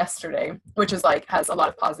wearing yesterday, which is has a lot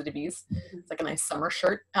of positive bees. It's a nice summer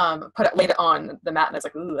shirt. Laid it on the mat, and I was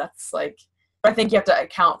like, ooh, that's but I think you have to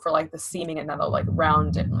account for the seaming, and that'll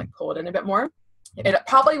round it and pull it in a bit more. It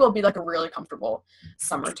probably will be a really comfortable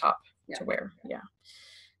summer top to wear. Yeah.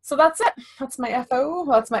 So that's it. That's my FO.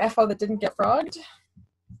 Well, that's my FO that didn't get frogged.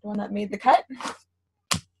 The one that made the cut.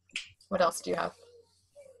 What else do you have?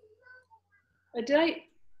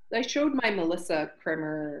 I showed my Melissa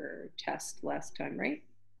Kremer test last time, right?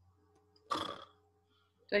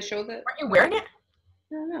 Did I show that? Weren't you wearing it?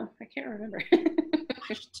 I don't know. I can't remember.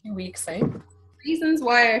 2 weeks, eh? Reasons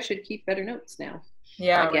why I should keep better notes now.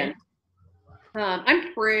 Yeah, again. Right.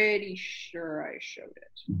 I'm pretty sure I showed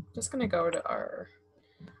it. Just gonna go to our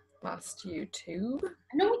last YouTube.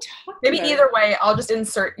 I know we talked. Maybe either way, I'll just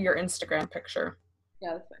insert your Instagram picture.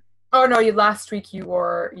 Yeah, that's fine. Oh no, last week you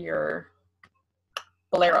wore your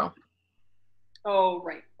bolero. Oh,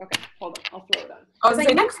 right. Okay, hold on. I'll throw it on. I was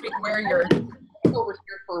saying next week wear your over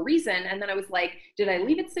here for a reason, and then I was like, did I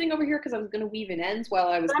leave it sitting over here because I was going to weave in ends while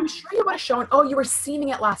I was... But I'm sure you would have shown... Oh, you were seaming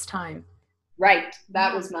it last time. Right.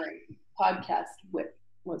 That was my podcast whip,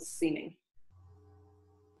 was seaming.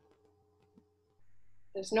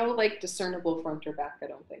 There's no discernible front or back, I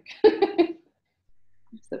don't think.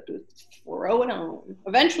 Except to throw it on.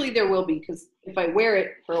 Eventually there will be, because if I wear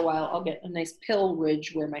it for a while, I'll get a nice pill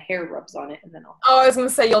ridge where my hair rubs on it, and then I'll... Oh, I was going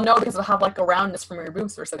to say, you'll know because it'll have a roundness from where your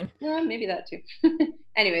boobs or something. Yeah, maybe that too.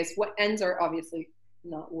 Anyways, what ends are obviously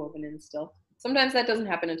not woven in still. Sometimes that doesn't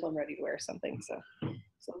happen until I'm ready to wear something, so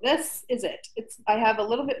this is it. I have a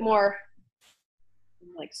little bit more...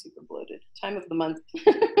 I'm super bloated. Time of the month.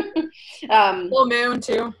 Full moon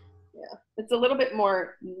too. Yeah, it's a little bit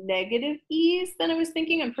more negative ease than I was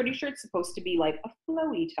thinking. I'm pretty sure it's supposed to be a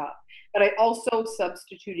flowy top, but I also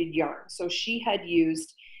substituted yarn. So she had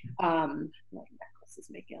used, my necklace is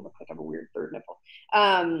making it look like I have a weird third nipple.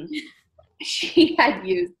 She had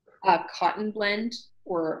used a cotton blend,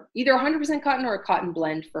 or either 100% cotton or a cotton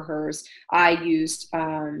blend for hers. I used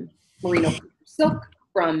merino silk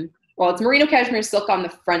it's merino cashmere silk on the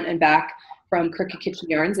front and back from Crooked Kitchen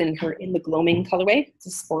Yarns in the gloaming colorway. It's a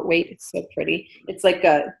sport weight. It's so pretty. It's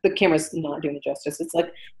the camera's not doing it justice. It's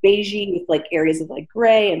beigey with areas of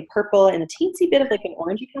gray and purple and a teensy bit of an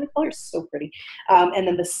orangey kind of color. It's so pretty. And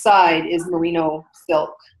then the side is merino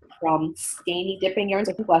silk from Skeiny Dipping Yarns.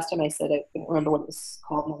 I think last time I said it, I couldn't remember what it was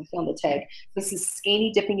called when I found the tag. This is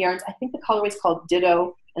Skeiny Dipping Yarns. I think the colorway is called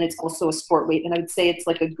Ditto, and it's also a sport weight. And I would say it's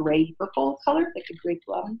like a gray purple color, like a gray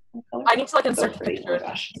blonde color. I need to like insert the picture. Oh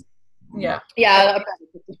gosh. Yeah. Yeah.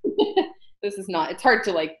 This is not. It's hard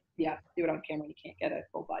to like, yeah, do it on camera. You can't get a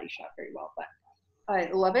full body shot very well, but I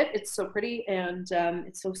love it. It's so pretty and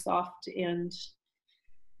it's so soft, and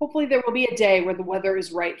hopefully there will be a day where the weather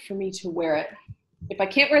is right for me to wear it. If I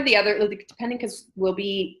can't wear the other, depending, because we'll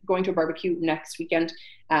be going to a barbecue next weekend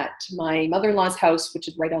at my mother-in-law's house, which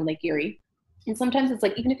is right on Lake Erie. And sometimes it's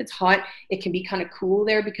like, even if it's hot, it can be kind of cool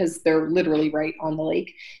there because they're literally right on the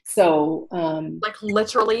lake. So, like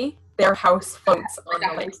literally their house floats on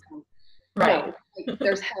the lake. Right. No, like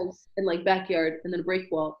there's house and like backyard and then a break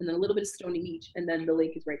wall and then a little bit of stony beach and then the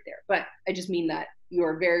lake is right there. But I just mean that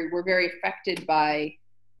we're very affected by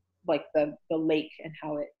like the lake and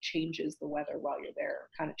how it changes the weather while you're there,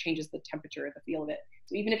 kind of changes the temperature and the feel of it.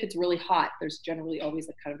 So even if it's really hot, there's generally always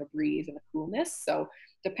a kind of a breeze and a coolness. So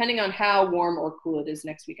depending on how warm or cool it is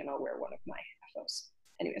next weekend, I'll wear one of my FOs.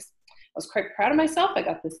 Anyways, I was quite proud of myself. I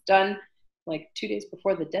got this done like 2 days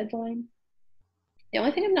before the deadline. The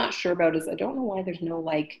only thing I'm not sure about is I don't know why there's no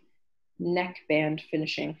like neckband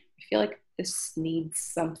finishing. I feel like this needs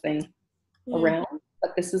something around,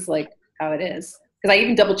 but this is like how it is. Because I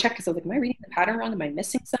even double checked because I was like, am I reading the pattern wrong? Am I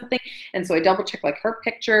missing something? And so I double checked like her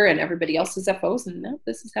picture and everybody else's FOs, and no,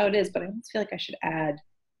 this is how it is. But I almost feel like I should add,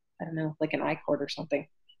 I don't know, like an I-cord or something.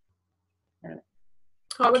 I don't know.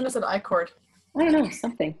 Oh, I wouldn't have said I-cord. I don't know,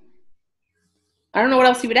 something. I don't know what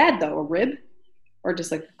else you would add though, a rib or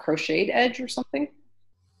just like a crocheted edge or something.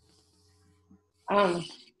 I don't know.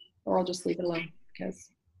 Or I'll just leave it alone because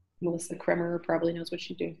Melissa Kremer probably knows what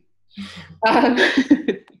she's doing.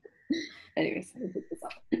 Anyways, I'll put this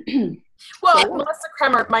up. Well, So, Melissa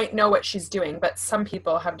Kremer might know what she's doing, but some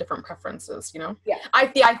people have different preferences, you know? Yeah. I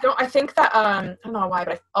think that, I don't know why,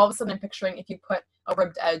 but all of a sudden I'm picturing if you put a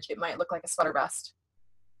ribbed edge, it might look like a sweater vest.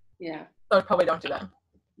 Yeah. So I probably don't do that.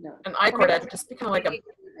 No. An I-cord edge would just be kind of like a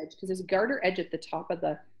edge, because there's a garter edge at the top of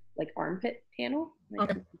the like armpit panel.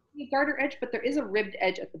 Like, okay. A garter edge, but there is a ribbed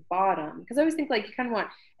edge at the bottom, because I always think like you kind of want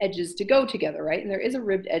edges to go together, right? And there is a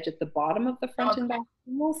ribbed edge at the bottom of the front and back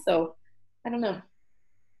panel, so I don't know.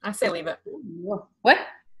 I say leave it. What?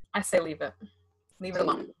 I say leave it. Leave it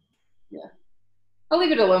alone. Yeah. I'll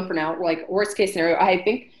leave it alone for now. Like worst case scenario, I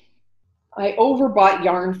think I overbought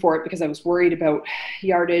yarn for it because I was worried about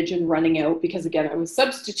yardage and running out, because again, I was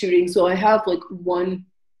substituting. So I have like one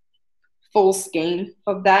full skein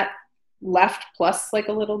of that left plus like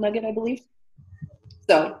a little nugget, I believe.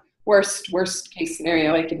 So worst case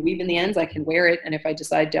scenario, I can weave in the ends, I can wear it. And if I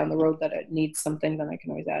decide down the road that it needs something, then I can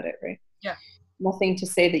always add it, right? Yeah. Nothing to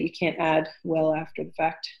say that you can't add well after the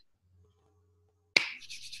fact.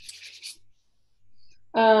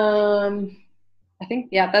 I think,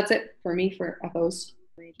 yeah, that's it for me for FOs.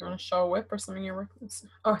 Do you want to show a whip or something you're working on?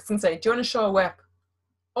 Oh, I was going to say, do you want to show a whip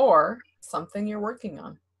or something you're working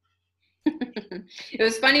on? It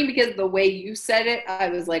was funny because the way you said it, I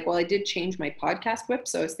was like, well, I did change my podcast whip.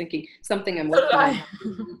 So I was thinking something I'm working on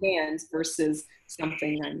hands versus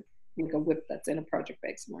something I'm like a whip that's in a project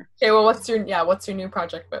bag somewhere. Okay, well, what's your new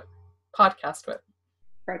project whip? Podcast whip.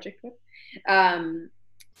 Project whip.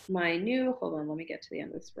 My new, hold on, let me get to the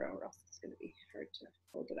end of this row or else it's going to be hard to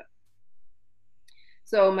hold it up.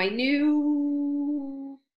 So my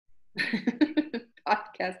new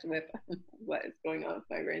podcast whip. What is going on with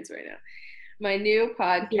my brains right now? My new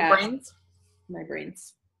podcast. Your brains? My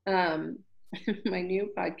brains. My new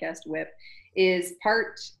podcast whip is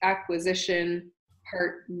part acquisition,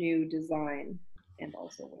 part new design, and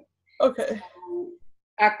also whip. Okay. So,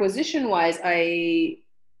 acquisition-wise, I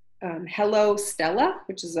Hello Stella,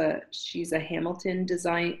 which is she's a Hamilton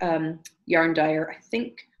design yarn dyer. I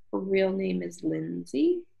think her real name is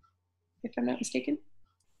Lindsay, if I'm not mistaken.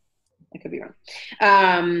 I could be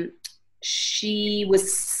wrong. She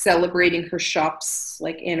was celebrating her shop's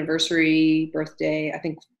like anniversary, birthday, I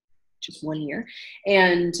think just 1 year.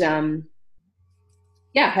 And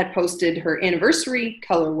had posted her anniversary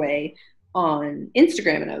colorway on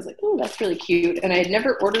Instagram. And I was like, oh, that's really cute. And I had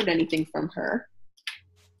never ordered anything from her.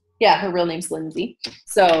 Yeah, her real name's Lindsay.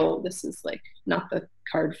 So this is like not the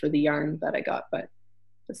card for the yarn that I got, but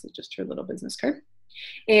this is just her little business card.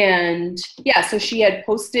 And yeah, so she had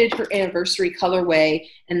posted her anniversary colorway,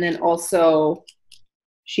 and then also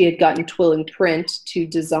she had gotten Twill and Print to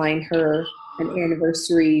design her an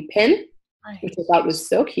anniversary pin, which I thought was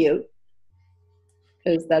so cute,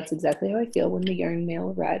 because that's exactly how I feel when the yarn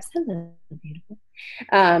mail arrives. Hello, beautiful.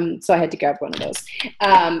 So I had to grab one of those.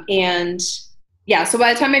 And yeah, so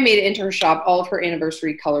by the time I made it into her shop, all of her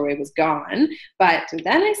anniversary colorway was gone. But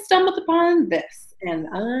then I stumbled upon this, and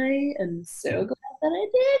I am so glad that I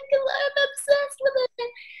did because I'm obsessed with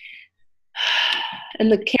it.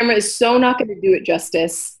 And the camera is so not going to do it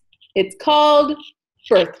justice. It's called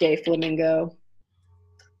Birthday Flamingo.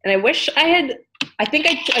 And I wish I had, I think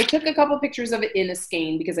I took a couple pictures of it in a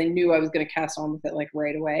skein because I knew I was going to cast on with it like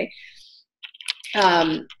right away.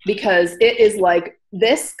 Because it is like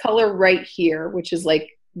this color right here, which is like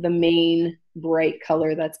the main bright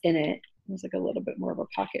color that's in it. There's like a little bit more of a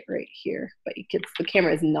pocket right here, but the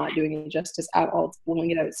camera is not doing it justice at all. It's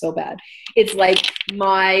blowing it out so bad. It's like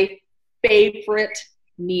my favorite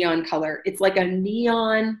neon color. It's like a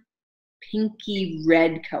neon pinky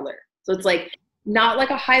red color. So it's like not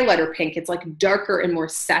like a highlighter pink. It's like darker and more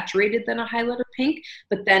saturated than a highlighter pink,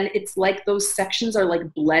 but then it's like those sections are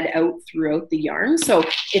like bled out throughout the yarn. So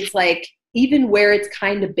it's like, even where it's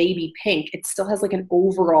kind of baby pink, it still has like an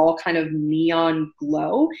overall kind of neon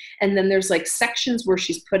glow. And then there's like sections where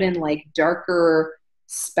she's put in like darker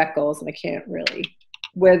speckles, and I can't really,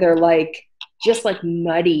 where they're like just like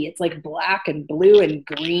muddy. It's like black and blue and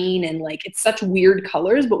green, and like it's such weird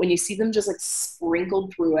colors, but when you see them just like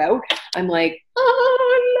sprinkled throughout, I'm like, oh,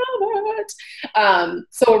 I love it.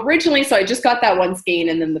 So I just got that one skein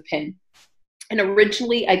and then the pin. And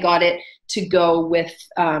originally I got it to go with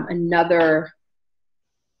another,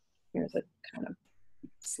 here's a kind of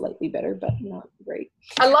slightly better, but not great.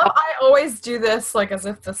 I always do this like as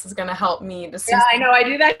if this is going to help me to see. Yeah, I know. I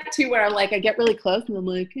do that too, where I'm like, I get really close and I'm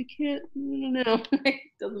like, I can't, I don't know. It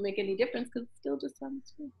doesn't make any difference because it's still just on the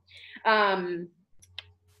screen.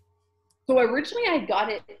 So originally I got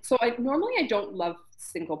it, so normally I don't love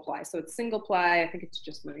single ply. So it's single ply, I think it's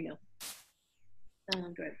just merino. Do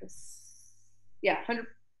I have this? Yeah, 100%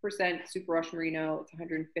 superwash merino. It's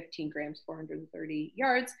 115 grams, 430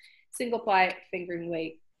 yards. Single ply, fingering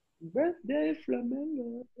weight. Birthday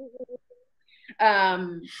Flamingo.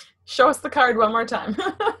 Show us the card one more time.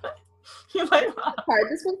 You like the card.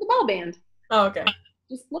 This one's the ball band. Oh, okay.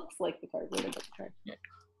 Just looks like the card. Where did the card?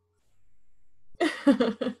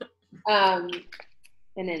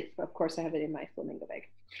 And then, of course, I have it in my flamingo bag.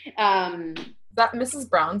 Is that Mrs.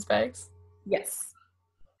 Brown's bags? Yes.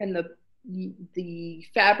 And the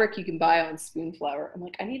fabric you can buy on Spoonflower. I'm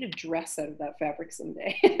like, I need a dress out of that fabric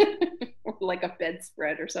someday. Or like a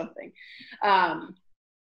bedspread or something.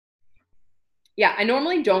 Yeah, I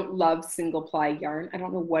normally don't love single ply yarn. I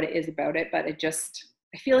don't know what it is about it, but I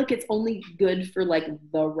feel like it's only good for like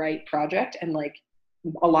the right project, and like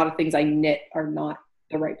a lot of things I knit are not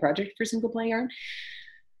the right project for single ply yarn.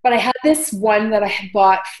 But I had this one that I had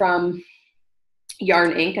bought from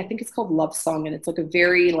Yarn Inc. I think it's called Love Song, and it's like a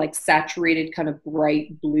very like saturated kind of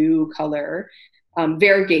bright blue color,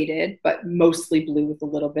 variegated, but mostly blue with a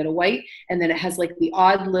little bit of white. And then it has like the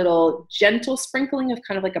odd little gentle sprinkling of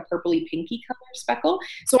kind of like a purpley pinky color speckle.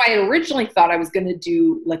 So I originally thought I was going to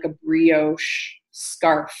do like a brioche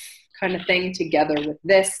scarf kind of thing together with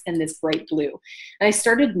this and this bright blue. And I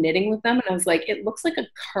started knitting with them, and I was like, it looks like a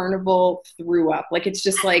carnival threw up. Like, it's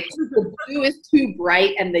just like the blue is too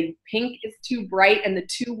bright and the pink is too bright, and the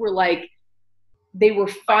two were like, they were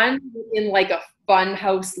fun in like a fun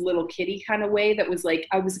house little kitty kind of way that was like,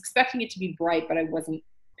 I was expecting it to be bright, but I wasn't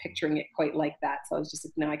picturing it quite like that. So I was just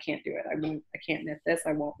like, no, I can't do it. I can't knit this.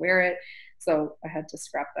 I won't wear it. So I had to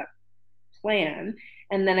scrap that plan.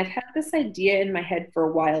 And then I've had this idea in my head for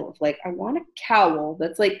a while of like, I want a cowl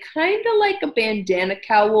that's like kind of like a bandana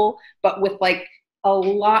cowl, but with like a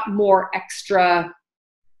lot more extra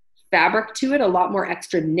fabric to it, a lot more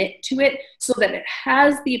extra knit to it, so that it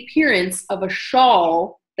has the appearance of a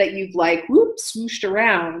shawl that you've like swooshed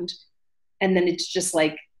around, and then it's just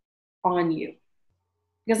like on you.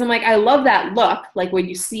 Because I'm like, I love that look. Like when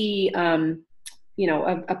you see, you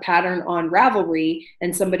know, a pattern on Ravelry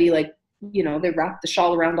and somebody like, you know, they wrap the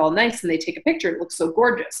shawl around all nice and they take a picture, it looks so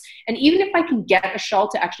gorgeous. And even if I can get a shawl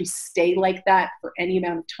to actually stay like that for any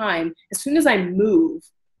amount of time, as soon as I move,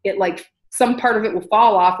 it like some part of it will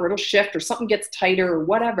fall off, or it'll shift, or something gets tighter or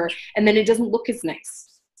whatever, and then it doesn't look as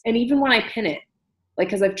nice. And even when I pin it, like,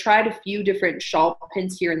 because I've tried a few different shawl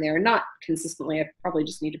pins here and there, not consistently, I probably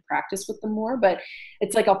just need to practice with them more, but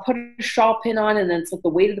it's like I'll put a shawl pin on, and then it's like the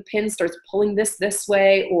weight of the pin starts pulling this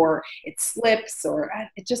way, or it slips, or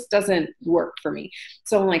it just doesn't work for me.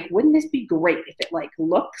 So I'm like, wouldn't this be great if it like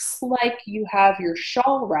looks like you have your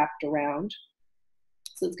shawl wrapped around?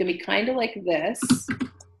 So it's gonna be kind of like this.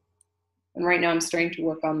 And right now I'm starting to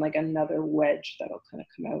work on like another wedge that'll kind of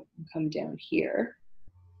come out and come down here.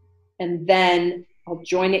 And then I'll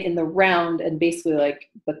join it in the round, and basically like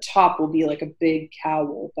the top will be like a big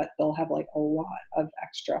cowl, but they'll have like a lot of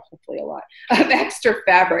extra, hopefully a lot of extra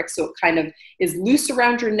fabric. So it kind of is loose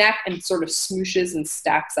around your neck and sort of smooshes and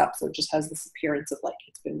stacks up. So it just has this appearance of like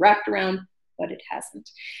it's been wrapped around, but it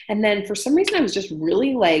hasn't. And then for some reason I was just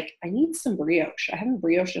really like, I need some brioche. I haven't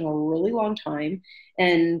brioche in a really long time.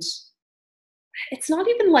 And it's not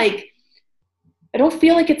even like, I don't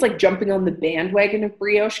feel like it's like jumping on the bandwagon of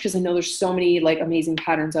brioche, because I know there's so many like amazing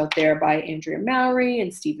patterns out there by Andrea Mowry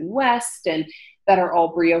and Stephen West and that are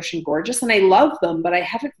all brioche and gorgeous. And I love them, but I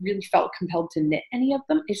haven't really felt compelled to knit any of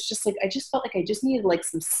them. It's just like, I just felt like I just needed like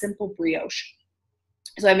some simple brioche.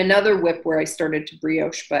 So I have another whip where I started to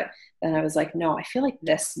brioche, but then I was like, no, I feel like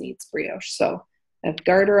this needs brioche. So I have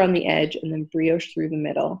garter on the edge and then brioche through the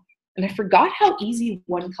middle. And I forgot how easy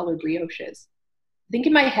one color brioche is. I think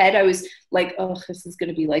in my head, I was like, oh, this is going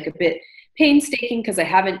to be like a bit painstaking because I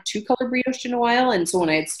haven't two color brioche in a while. And so when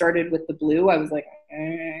I had started with the blue, I was like,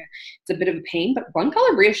 it's a bit of a pain, but one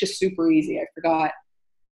color brioche is super easy. I forgot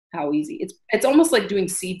how easy. It's almost like doing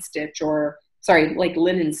seed stitch or like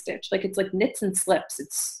linen stitch. Like it's like knits and slips.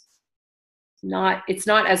 It's not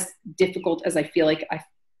as difficult as I feel like I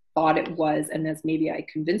thought it was. And as maybe I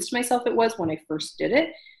convinced myself it was when I first did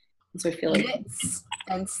it. And so I feel like knits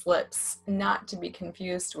and slips, not to be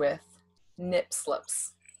confused with nip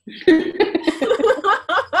slips.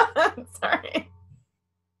 Sorry.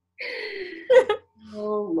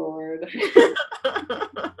 Oh Lord. I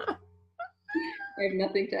have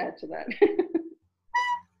nothing to add to that.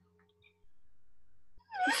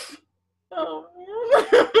 Oh man.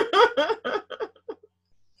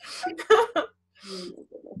 Oh my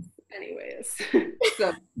goodness. Anyways,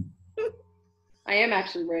 so I am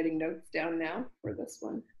actually writing notes down now for this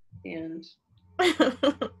one, and I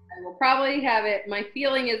will probably have it. My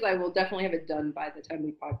feeling is I will definitely have it done by the time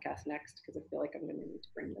we podcast next, because I feel like I'm going to need to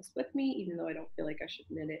bring this with me, even though I don't feel like I should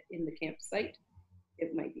knit it in the campsite.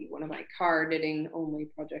 It might be one of my car knitting only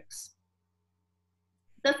projects.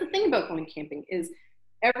 That's the thing about going camping is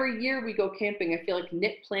every year we go camping, I feel like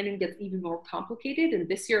knit planning gets even more complicated, and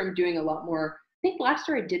this year I'm doing a lot more. I think last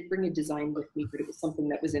year I did bring a design with me, but it was something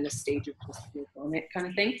that was in a stage of just work on it kind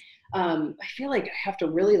of thing. I feel like I have to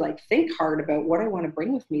really like think hard about what I want to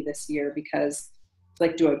bring with me this year, because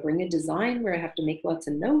like, do I bring a design where I have to make lots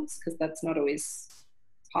of notes? Because that's not always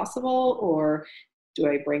possible. Or do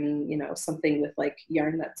I bring, something with like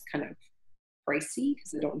yarn that's kind of pricey,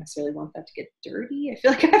 because I don't necessarily want that to get dirty. I feel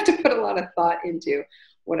like I have to put a lot of thought into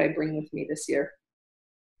what I bring with me this year.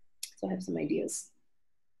 So I have some ideas.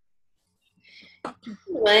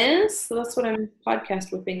 Liz, so that's what I'm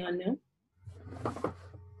podcast whipping on now.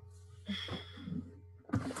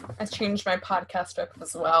 I changed my podcast whip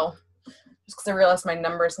as well, just because I realized my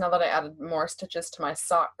numbers, now that I added more stitches to my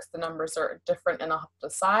socks, the numbers are different, and I'll have to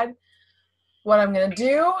decide what I'm going to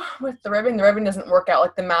do with the ribbon. The ribbon doesn't work out,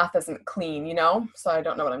 like the math isn't clean, so I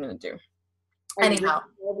don't know what I'm going to do. Anyhow,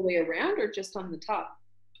 all the way around or just on the top?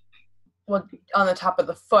 Well, on the top of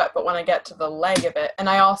the foot, but when I get to the leg of it, and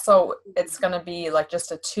I also, it's going to be like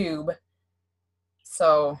just a tube,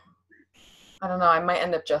 so I don't know, I might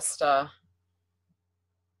end up just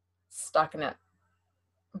stuck in it,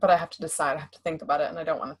 but I have to decide. I have to think about it, and I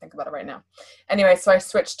don't want to think about it right now. Anyway, so I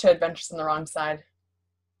switched to Adventures on the Wrong Side.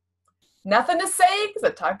 Nothing to say, because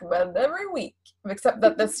I talk about it every week, except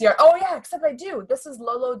that this year, except I do. This is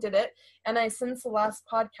Lolo did it, and since the last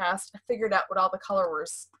podcast, I figured out what all the color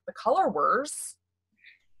words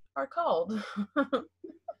are called.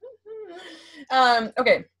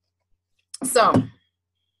 Okay, so,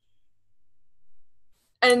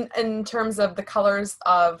 and in terms of the colors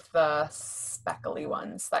of the speckly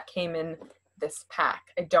ones that came in this pack,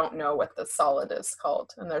 I don't know what the solid is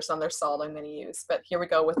called, and there's another solid I'm going to use, but here we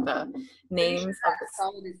go with the names of the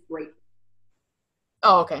solid is great.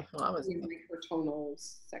 Oh, okay. Well, I was in the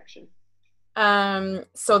tonals section.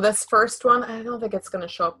 So this first one, I don't think it's going to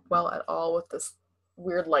show up well at all with this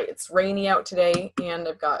weird light. It's rainy out today, and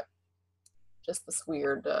I've got just this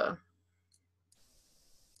weird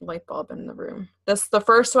light bulb in the room. The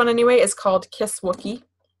first one anyway is called Kiss Wookie.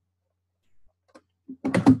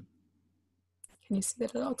 Can you see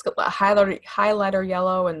that at all? It's got the highlighter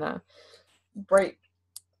yellow and the bright,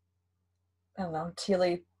 I don't know,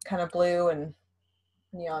 tealy kind of blue and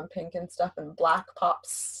neon pink and stuff, and black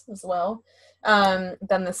pops as well. Then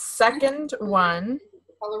the second one.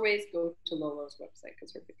 The colorways go to Lolo's website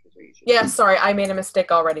because her pictures are usually. Yeah, sorry, I made a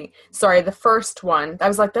mistake already. Sorry, the first one, I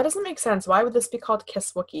was like, that doesn't make sense. Why would this be called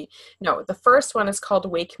Kiss Wookie? No, the first one is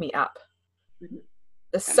called Wake Me Up. Mm-hmm.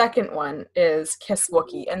 The second one is Kiss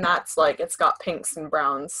Wookie, and that's like, it's got pinks and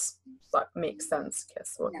browns. That makes sense,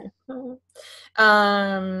 Kiss Wookie.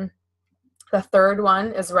 Yeah. The third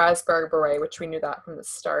one is Raspberry Beret, which we knew that from the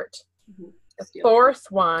start. The fourth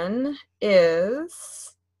one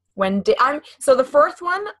is so the fourth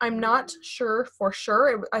one, I'm not sure for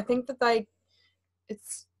sure. I think that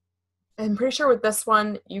I'm pretty sure with this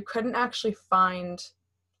one, you couldn't actually find,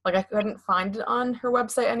 like I couldn't find it on her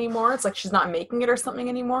website anymore. It's like she's not making it or something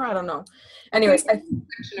anymore. I don't know. Anyways, there's a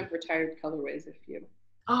section of retired colorways if you.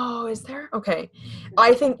 Oh, is there? Okay.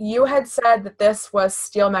 I think you had said that this was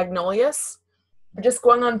Steel Magnolias. But just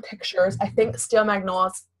going on pictures, I think Steel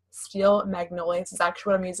Magnolias is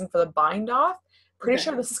actually what I'm using for the bind off. Pretty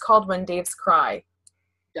sure this is called When Daves Cry.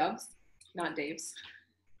 Doves, not Daves.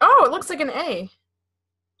 Oh, it looks like an A.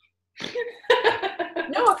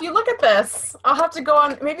 No, if you look at this, I'll have to go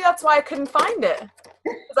on. Maybe that's why I couldn't find it.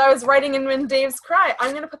 Because I was writing in When Daves Cry.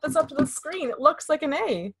 I'm going to put this up to the screen. It looks like an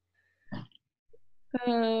A.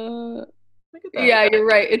 Look at that. Yeah, you're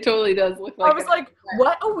right. It totally does look like. I was like,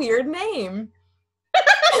 what a weird name.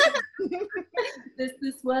 This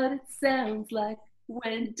is what it sounds like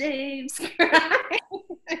when Daves cry.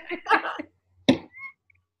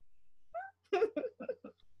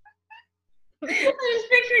 I'm just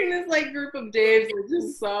picturing this like group of Daves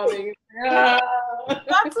just sobbing.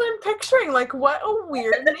 That's what I'm picturing. Like, what a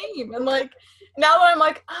weird name. And like, now that I'm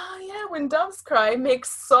like, oh yeah, When Doves Cry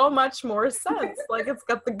makes so much more sense. Like, it's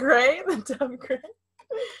got the gray, the dove gray.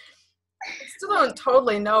 I still don't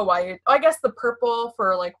totally know why I guess the purple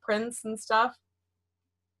for like Prince and stuff.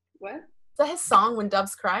 What? Is that his song, When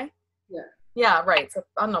Doves Cry? Yeah. Yeah, right. So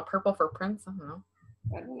I don't know, purple for Prince. I don't know.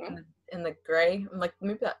 I don't know. In the gray. I'm like,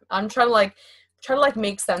 maybe that. I'm trying to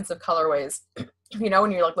make sense of colorways. You know,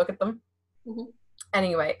 when you like look at them. Mm-hmm.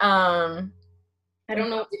 Anyway, I don't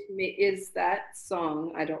know if is that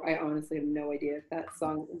song. I honestly have no idea if that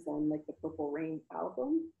song is on like the Purple Rain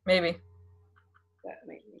album. Maybe. That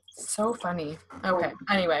might make sense. So funny. Okay.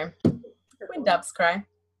 Anyway, When Doves Cry.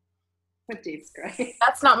 When Daves Cry.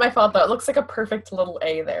 That's not my fault though. It looks like a perfect little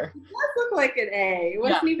A there. It does look like an A. It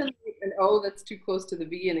wasn't even like an O that's too close to the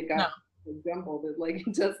V and it got jumbled.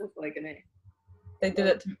 It does look like an A. They did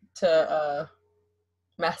it to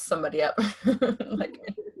mess somebody up. Like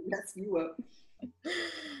mess you up.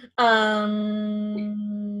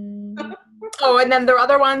 Oh, and then the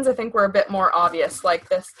other ones I think were a bit more obvious, like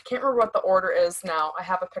this. I can't remember what the order is now. I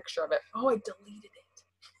have a picture of it. Oh, I deleted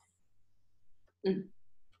it.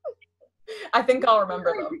 I think I'll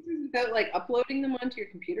remember them. Without like uploading them onto your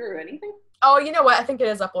computer or anything? Oh, you know what? I think it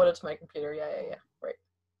is uploaded to my computer. Yeah. Right.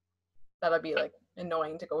 That'd be like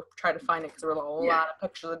annoying to go try to find it because there were a lot of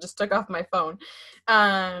pictures that just took off my phone.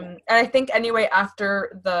 And I think anyway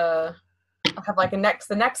after I have like the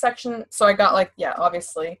next section. So I got like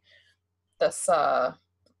obviously this what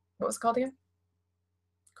was it called again?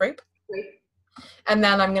 Grape. And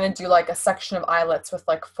then I'm gonna do like a section of eyelets with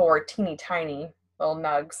like 4 teeny tiny little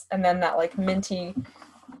nugs, and then that like minty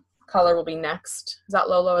color will be next. Is that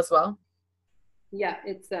Lolo as well? Yeah,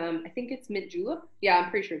 it's I think it's mint julep. Yeah, I'm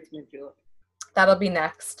pretty sure it's mint julep. That'll be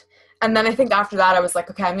next. And then I think after that I was like,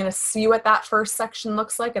 okay, I'm gonna see what that first section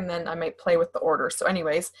looks like, and then I might play with the order. So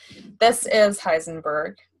anyways, this is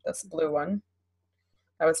Heisenberg, this blue one.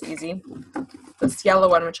 That was easy. This yellow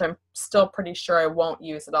one, which I'm still pretty sure I won't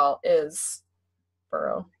use at all, is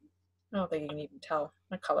Burrow. I don't think you can even tell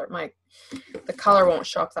the color. The color won't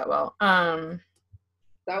show up that well. That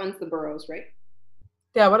one's the Burrows, right?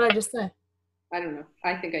 Yeah, what did I just say? I don't know.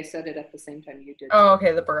 I think I said it at the same time you did. Oh,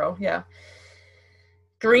 okay, the Burrow, yeah.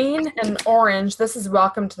 Green and orange. This is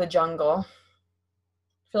Welcome to the Jungle.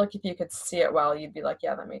 I feel like if you could see it well, you'd be like,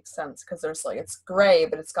 yeah, that makes sense. Because there's like, it's gray,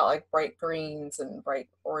 but it's got like bright greens and bright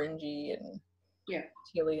orangey and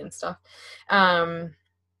tealy and stuff.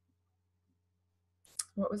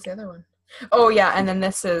 What was the other one? Oh yeah, and then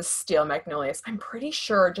this is Steel Magnolias. I'm pretty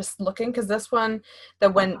sure, just looking, because this one,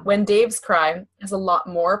 when Daves Cry has a lot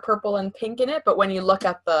more purple and pink in it, but when you look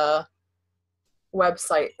at the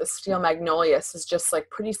website, the Steel Magnolias is just like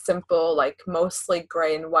pretty simple, like mostly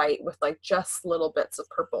gray and white with like just little bits of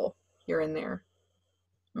purple here and there.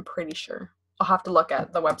 I'm pretty sure. I'll have to look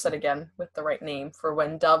at the website again with the right name for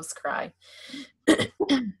When Doves Cry. And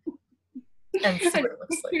see what it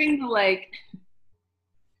looks like.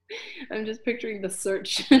 I'm just picturing the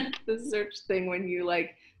search thing when you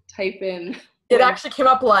like type in. It actually came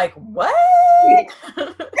up like, what?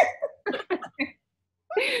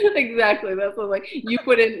 Exactly. That's what, like, you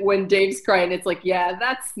put in When Daves Cry and it's like, yeah,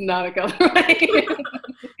 that's not a colorway.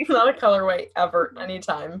 It's not a colorway ever,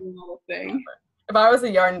 anytime. Thing. If I was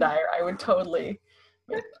a yarn dyer, I would totally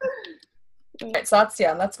make that. Right, so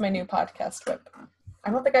that's my new podcast whip.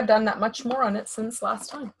 I don't think I've done that much more on it since last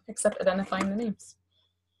time, except identifying the names.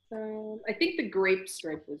 I think the grape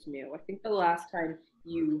stripe was new. I think the last time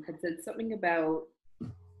you had said something about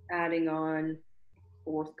adding on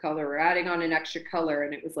fourth color or adding on an extra color,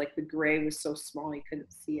 and it was like the gray was so small you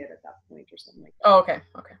couldn't see it at that point or something like that. Oh, okay.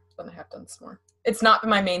 Then I have done some more. It's not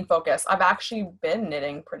my main focus. I've actually been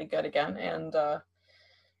knitting pretty good again and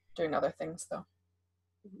doing other things though.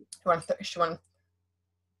 My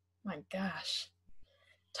gosh.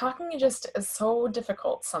 Talking just is so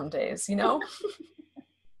difficult some days, you know?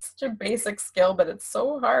 Such a basic skill, but it's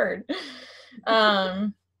so hard.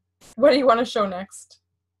 What do you want to show next?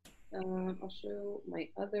 I'll show my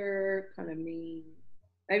other kind of main.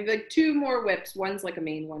 I have like two more whips. One's like a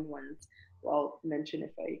main one. I'll mention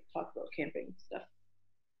if I talk about camping stuff.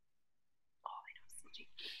 Oh,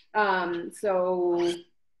 I know. So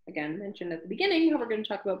again, mentioned at the beginning how we're going to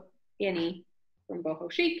talk about Annie from Boho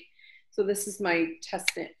Chic. So this is my test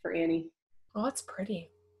knit for Annie. Oh, that's pretty.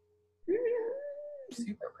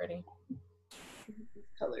 Super pretty.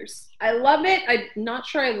 Colors. I love it. I'm not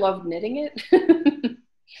sure I love knitting it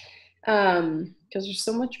because there's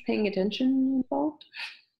so much paying attention involved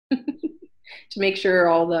to make sure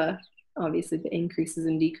all the, obviously the increases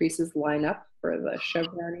and decreases line up for the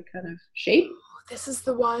chevron kind of shape. This is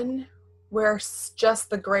the one where just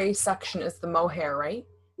the gray section is the mohair, right?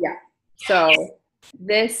 Yeah. So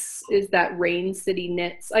this is that Rain City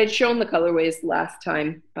Knits. I'd shown the colorways last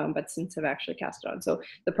time, but since I've actually cast it on. So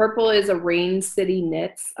the purple is a Rain City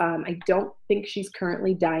Knits. I don't think she's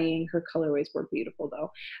currently dyeing. Her colorways were beautiful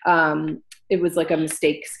though. It was like a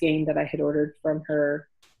mistake skein that I had ordered from her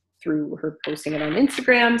through her posting it on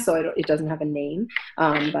Instagram. So it doesn't have a name,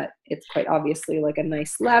 but it's quite obviously like a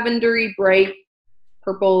nice lavendery bright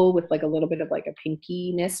purple with like a little bit of like a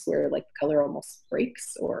pinkiness where like the color almost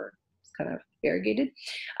breaks or kind of variegated.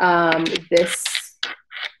 This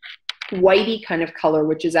whitey kind of color,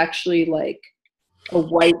 which is actually like a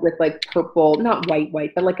white with like purple, not white,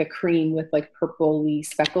 but like a cream with like purpley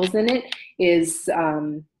speckles in it, is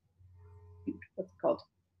what's it called?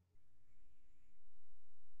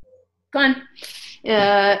 Gone.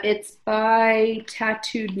 It's by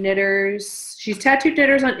Tattooed Knitters. She's Tattooed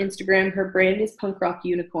Knitters on Instagram. Her brand is Punk Rock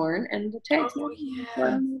Unicorn, and the tag's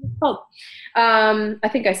called. I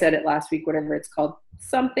think I said it last week. Whatever it's called,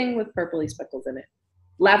 something with purpley speckles in it.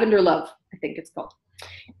 Lavender Love, I think it's called.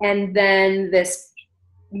 And then this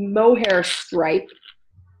mohair stripe.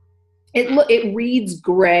 It reads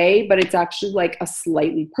gray, but it's actually like a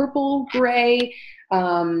slightly purple gray.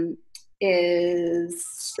 Is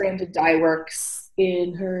Stranded Dye Works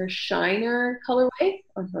in her Shiner colorway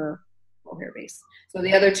on her mohair base. So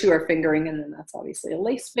the other two are fingering, and then that's obviously a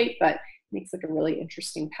lace weight, but makes like a really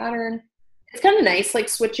interesting pattern. It's kind of nice, like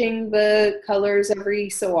switching the colors every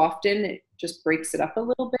so often. It just breaks it up a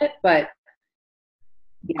little bit, but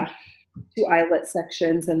yeah, two eyelet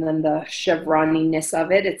sections and then the chevroniness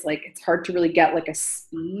of it. It's like, it's hard to really get like a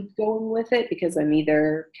speed going with it because I'm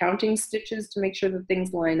either counting stitches to make sure that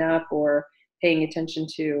things line up or paying attention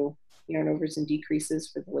to yarn overs and decreases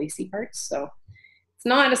for the lacy parts. So it's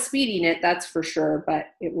not a speedy knit, that's for sure, but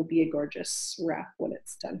it will be a gorgeous wrap when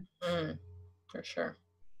it's done. For sure.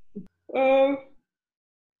 I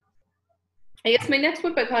guess my next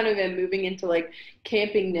whip I kind of am moving into like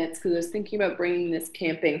camping knits because I was thinking about bringing this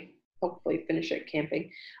camping, hopefully finish it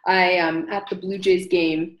camping. I at the Blue Jays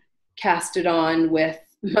game cast it on with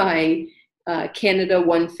my Canada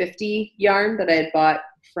 150 yarn that I had bought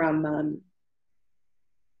from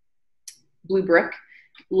Blue Brick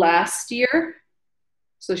last year.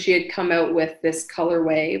 So she had come out with this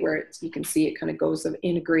colorway where you can see it kind of goes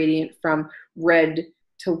in a gradient from red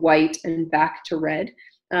to white and back to red.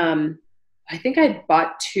 I think I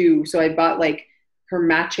bought two. So I bought like her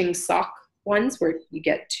matching sock ones where you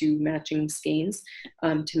get two matching skeins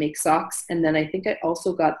to make socks. And then I think I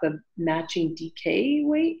also got the matching DK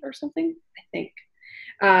weight or something, I think.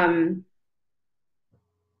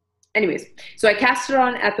 Anyways, so I cast it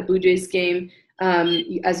on at the Blue Jays game.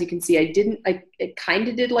 As you can see, it kind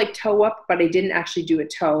of did like toe up, but I didn't actually do a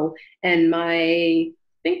toe. And my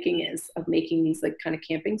thinking is of making these like kind of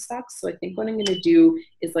camping socks. So I think what I'm going to do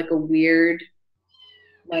is like a weird,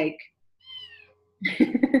 like,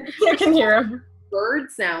 I can hear him.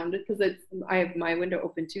 Bird sound because I have my window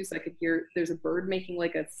open too, so I could hear there's a bird making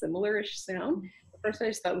like a similar-ish sound. At first I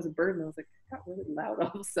just thought it was a bird, and I was like, it got really loud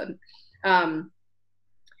all of a sudden.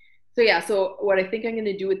 So yeah, so what I think I'm going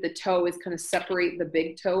to do with the toe is kind of separate the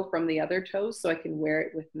big toe from the other toes so I can wear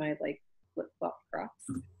it with my like flip-flop Crocs.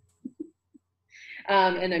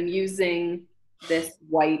 And I'm using this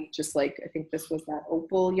white, just like, I think this was that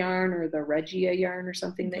opal yarn or the Regia yarn or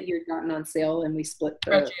something that you'd gotten on sale, and we split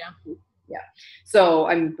the Regia. Yeah. So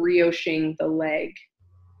I'm brioching the leg.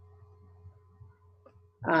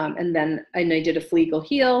 And I did a fleagle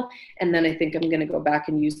heel, and then I think I'm going to go back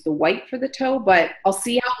and use the white for the toe, but I'll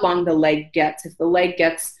see how long the leg gets. If the leg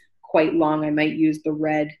gets quite long, I might use the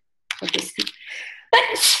red.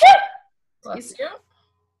 Bless you.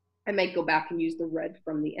 I might go back and use the red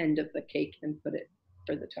from the end of the cake and put it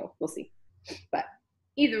for the toe. We'll see. But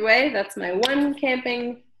either way, that's my one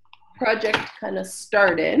camping project kind of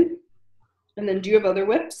started. And then do you have other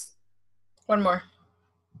whips? One more.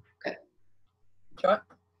 Okay. Show it.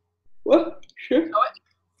 What? Sure. Show it.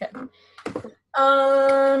 Okay.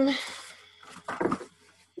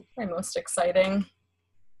 My most exciting.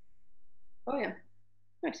 Oh yeah.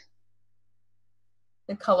 Nice.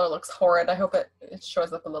 The color looks horrid. I hope it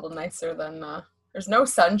shows up a little nicer than there's no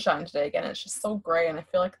sunshine today again. It's just so gray, and I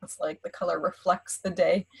feel like it's like the color reflects the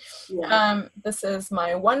day. Yeah. This is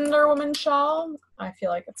my Wonder Woman shawl. I feel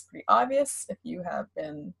like it's pretty obvious if you have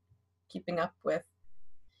been keeping up with,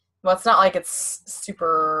 well, it's not like it's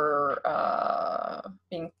super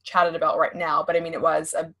being chatted about right now, but I mean, it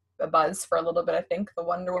was a buzz for a little bit, I think, the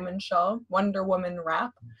Wonder Woman shawl, Wonder Woman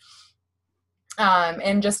wrap.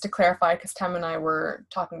 And just to clarify, because Temu and I were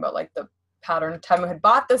talking about like the pattern, Temu had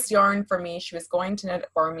bought this yarn for me. She was going to knit it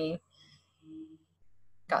for me.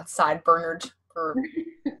 Got sideburnered for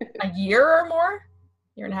a year or more,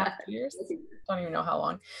 year and a half, 2 years. Don't even know how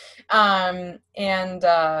long.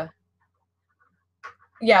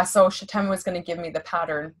 Yeah, so Temu was going to give me the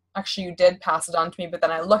pattern. Actually, you did pass it on to me, but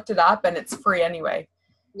then I looked it up and it's free anyway.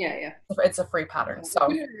 Yeah. It's a free pattern. So I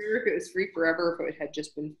couldn't remember if it was free forever, if it had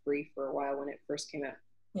just been free for a while when it first came out.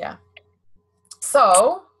 Yeah.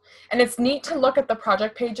 So, and it's neat to look at the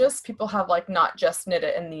project pages. People have like not just knit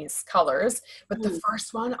it in these colors, but the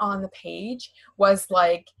first one on the page was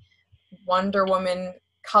like Wonder Woman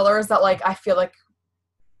colors that like I feel like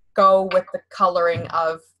go with the coloring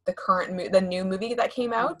of the new movie that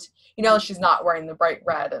came out. You know, she's not wearing the bright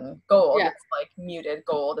red and gold. Yeah. It's like muted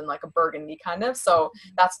gold and like a burgundy kind of. So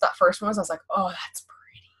that's that first one. So I was like, oh, that's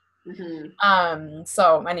pretty.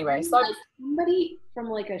 So anyway, so somebody from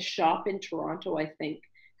like a shop in Toronto, I think,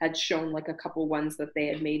 had shown like a couple ones that they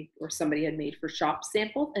had made, or somebody had made for shop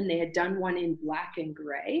samples, and they had done one in black and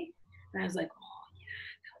gray. And I was like, oh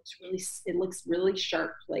yeah, it looks really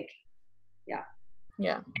sharp. Like, yeah.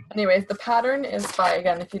 Yeah. Anyways, the pattern is by,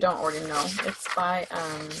 again, if you don't already know, it's by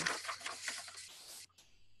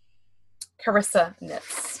Carissa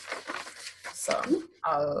Knits. So,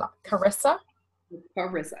 Carissa.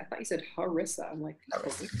 Carissa. I thought you said Harissa. I'm like,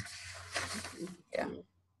 Carissa. Yeah.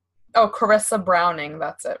 Oh, Carissa Browning.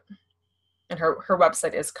 That's it. And her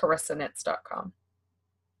website is carissaknits.com.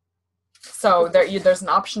 So there's an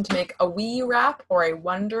option to make a wee wrap or a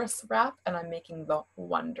wondrous wrap, and I'm making the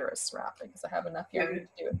wondrous wrap because I have enough yarn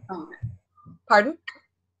to do it. Oh. Pardon?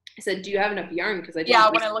 I said, do you have enough yarn? Because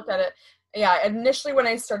when I looked at it, initially when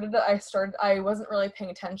I started it, I wasn't really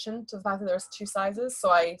paying attention to the fact that there's 2 sizes,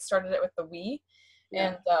 so I started it with the wee,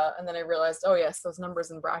 and then I realized, oh yes, those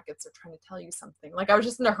numbers and brackets are trying to tell you something. Like I was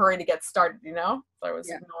just in a hurry to get started, you know, so I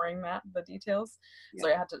was ignoring the details. So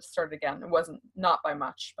I had to start again. It wasn't not by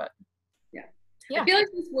much, but. I feel like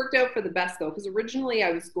this worked out for the best though, because originally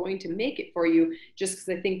I was going to make it for you just because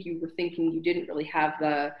I think you were thinking you didn't really have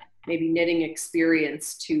the maybe knitting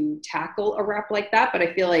experience to tackle a wrap like that, but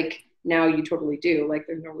I feel like now you totally do. Like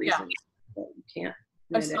there's no reason that you can't.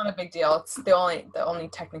 It's not a big deal. It's the only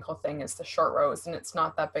technical thing is the short rows, and it's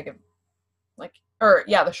not that big of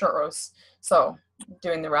the short rows. So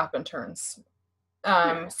doing the wrap and turns.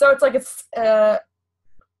 So it's like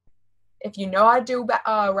if you know how to do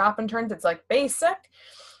wrap and turns, it's like basic,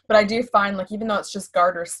 but I do find like even though it's just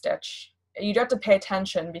garter stitch, you do have to pay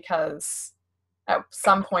attention because at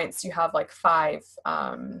some points you have like 5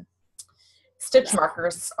 stitch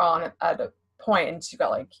markers on it at a point, and you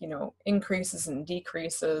got like, you know, increases and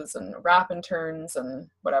decreases and wrap and turns and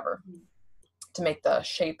whatever to make the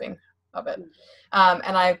shaping of it.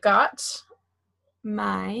 And I've got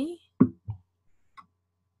my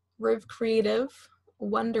Riv Creative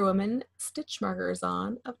Wonder Woman stitch markers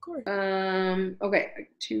on, of course. Okay,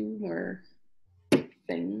 2 more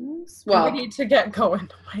things. Well, we need to get going.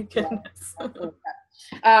 My goodness.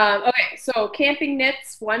 Okay, so camping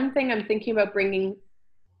knits. One thing I'm thinking about bringing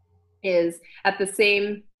is at the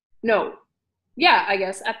same time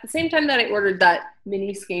that I ordered that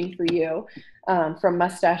mini skein for you from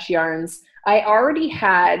Mustache Yarns, I already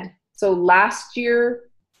had. So last year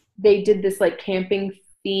they did this like camping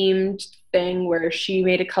themed thing where she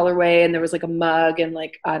made a colorway and there was like a mug and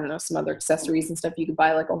like, I don't know, some other accessories and stuff. You could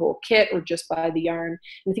buy like a whole kit or just buy the yarn.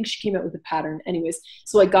 And I think she came out with a pattern. Anyways,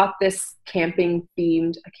 so I got this camping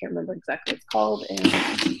themed, I can't remember exactly what it's called. And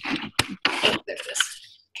oh, there it is.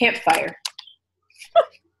 Campfire.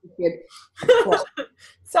 Good. Well,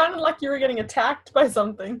 sounded like you were getting attacked by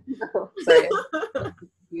something. Oh, sorry.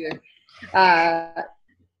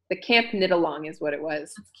 The Camp Knit Along is what it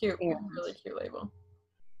was. It's cute. And, really cute label.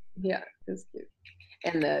 Yeah, it was cute.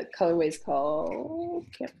 And the colorway is called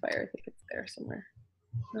Campfire. I think it's there somewhere.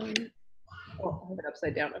 Oh, I have it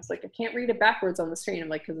upside down. I was like, I can't read it backwards on the screen. I'm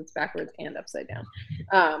like, because it's backwards and upside down.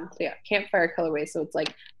 So yeah, Campfire colorway. So it's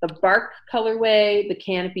like the bark colorway, the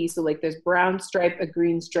canopy. So like there's brown stripe, a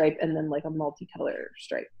green stripe, and then like a multicolor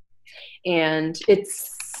stripe. And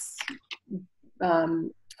it's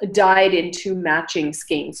dyed in 2 matching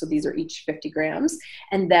skeins. So these are each 50 grams.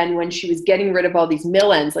 And then when she was getting rid of all these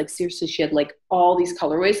mill ends, like seriously, she had like all these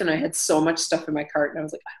colorways and I had so much stuff in my cart and I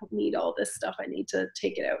was like, I don't need all this stuff. I need to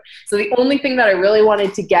take it out. So the only thing that I really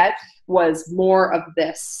wanted to get was more of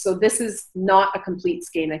this. So this is not a complete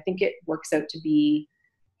skein. I think it works out to be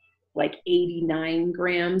like 89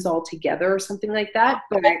 grams altogether or something like that.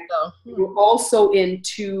 But we're also in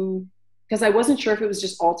 2, because I wasn't sure if it was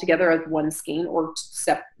just all together as one skein or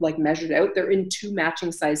like measured out. They're in 2 matching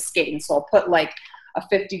size skeins. So I'll put like a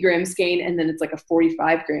 50 gram skein and then it's like a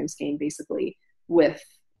 45 gram skein basically with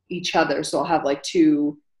each other. So I'll have like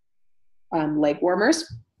 2 leg warmers.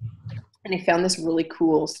 And I found this really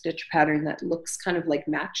cool stitch pattern that looks kind of like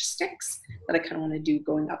matchsticks that I kind of want to do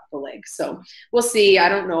going up the leg. So we'll see. I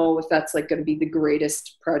don't know if that's like going to be the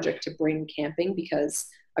greatest project to bring camping because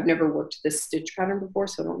I've never worked this stitch pattern before,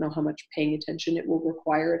 so I don't know how much paying attention it will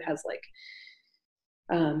require. It has like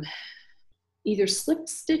either slipped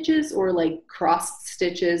stitches or like crossed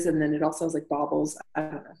stitches, and then it also has like bobbles. I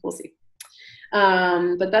don't know. We'll see.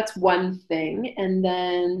 But that's one thing. And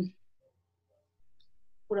then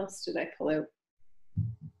what else did I pull out?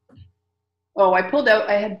 Oh, I pulled out,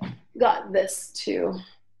 I had got this too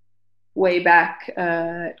way back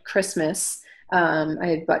at Christmas. I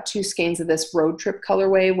had bought 2 skeins of this road trip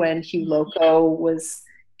colorway when Hugh Loco was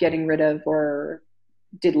getting rid of or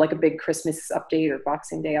did like a big Christmas update or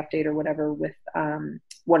Boxing Day update or whatever with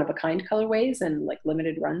one of a kind colorways and like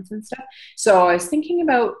limited runs and stuff. So I was thinking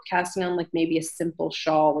about casting on like maybe a simple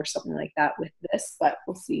shawl or something like that with this, but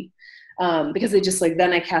we'll see. Because I just like,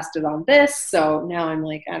 then I cast it on this. So now I'm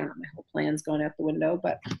like, I don't know, my whole plan's going out the window,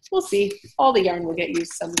 but we'll see. All the yarn will get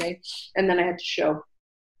used someday. And then I had to show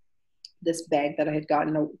this bag that I had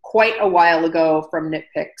gotten quite a while ago from Knit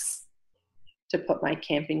Picks to put my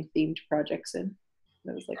camping themed projects in.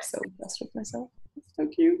 I was like so impressed with myself. It's so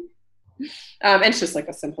cute. And it's just like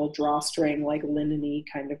a simple drawstring, like linen-y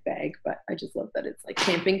kind of bag, but I just love that it's like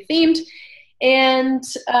camping themed. And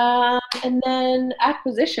then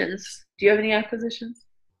acquisitions. Do you have any acquisitions?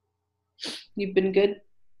 You've been good?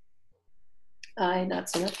 Not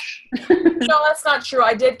so much. No, that's not true.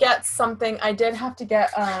 I did get something. I did have to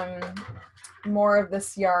get more of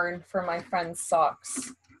this yarn for my friend's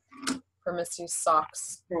socks, for Misty's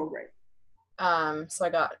socks. Oh, right. So I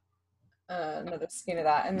got another skein of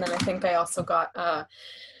that. And then I think I also got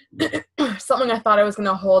something I thought I was going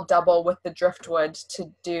to hold double with the driftwood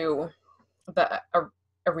to do the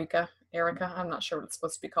Erica. I'm not sure what it's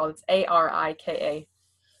supposed to be called. It's Arika.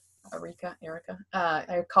 Erica.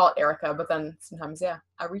 I call it Erica, but then sometimes, yeah,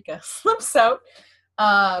 Erica slips out.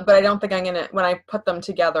 But I don't think I'm going to, when I put them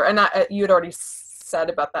together, and you had already said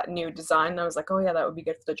about that new design, I was like, oh yeah, that would be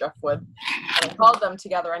good for the driftwood. And I called them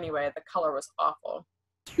together anyway. The color was awful.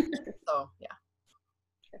 So,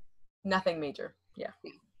 yeah. Nothing major. Yeah.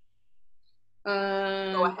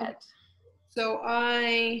 Go ahead. So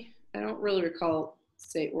I don't really recall,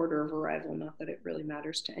 say, order of arrival, not that it really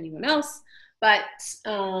matters to anyone else, but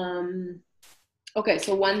okay,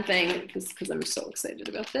 so one thing, because I'm so excited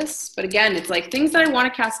about this, but again, it's like things that I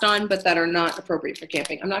want to cast on, but that are not appropriate for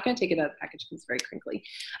camping. I'm not going to take it out of the package because it's very crinkly.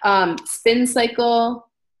 Spin Cycle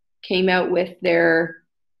came out with their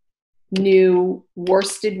new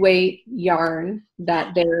worsted weight yarn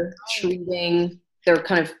that they're treating, they're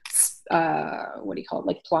kind of what do you call it,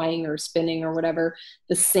 like plying or spinning or whatever,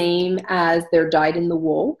 the same as they're dyed in the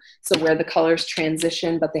wool. So where the colors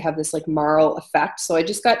transition, but they have this like marl effect. So I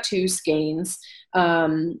just got 2 skeins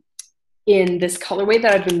in this colorway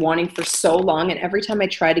that I've been wanting for so long. And every time I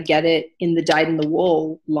try to get it in the dyed in the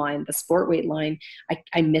wool line, the sport weight line,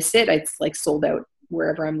 I miss it. It's like sold out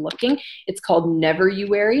wherever I'm looking. It's called Never You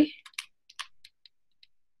Weary.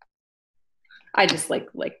 I just like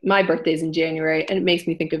my birthday's in January and it makes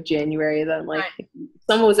me think of January. That I'm like,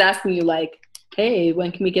 someone was asking you like, hey,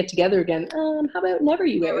 when can we get together again? How about never,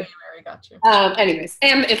 you Never wear? you marry, got you. Anyways,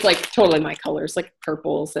 and it's like totally my colors, like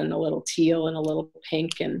purples and a little teal and a little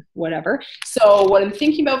pink and whatever. So what I'm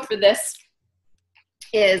thinking about for this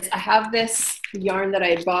is I have this yarn that I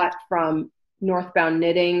had bought from Northbound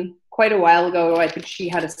Knitting quite a while ago. I think she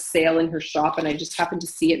had a sale in her shop and I just happened to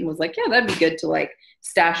see it and was like, yeah, that'd be good to like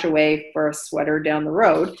stash away for a sweater down the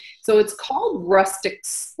road. So it's called Rustic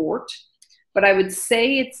Sport, but I would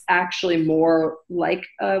say it's actually more like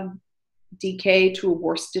a DK to a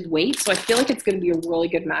worsted weight. So I feel like it's going to be a really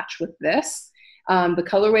good match with this. The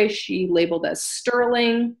colorway she labeled as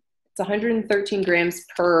Sterling. It's 113 grams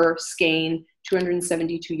per skein,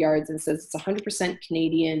 272 yards, and says it's 100%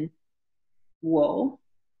 Canadian wool.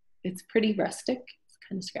 It's pretty rustic. It's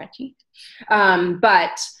kind of scratchy.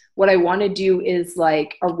 But what I want to do is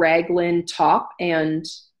like a raglan top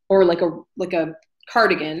or like a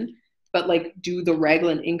cardigan, but like do the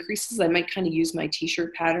raglan increases. I might kind of use my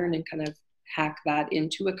t-shirt pattern and kind of hack that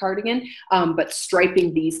into a cardigan, but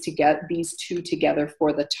striping these two together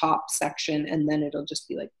for the top section, and then it'll just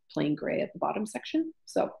be like plain gray at the bottom section.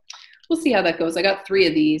 So we'll see how that goes. I got 3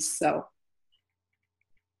 of these, so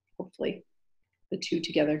hopefully the 2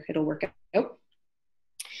 together, it'll work out.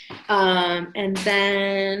 And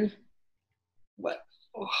then what?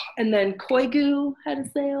 Oh, and then Koigu had a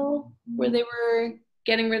sale where they were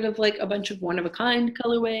getting rid of like a bunch of one-of-a-kind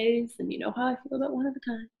colorways, and you know how I feel about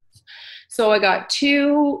one-of-a-kind. So I got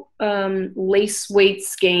 2 lace weight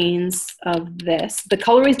skeins of this. The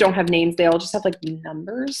colorways don't have names. They all just have like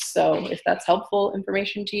numbers. So if that's helpful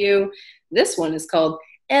information to you, this one is called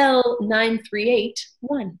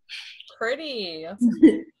L9381. Pretty.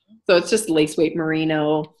 So it's just lace weight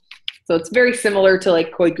merino. So it's very similar to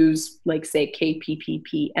like Koigu's, like say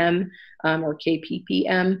KPPPM or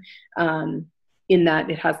KPPM. In that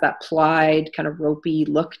it has that plied kind of ropey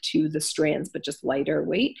look to the strands, but just lighter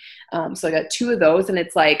weight. So I got 2 of those, and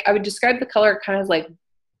it's like, I would describe the color kind of like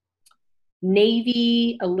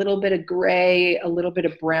navy, a little bit of gray, a little bit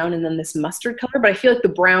of brown, and then this mustard color. But I feel like the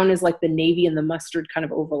brown is like the navy and the mustard kind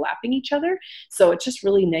of overlapping each other. So it's just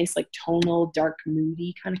really nice, like tonal, dark,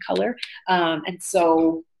 moody kind of color. And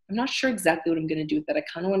so I'm not sure exactly what I'm going to do with that. I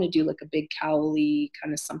kind of want to do like a big cowly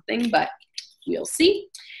kind of something, but we'll see.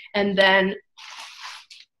 And then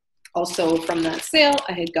also from that sale,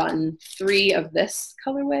 I had gotten 3 of this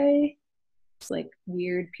colorway. It's like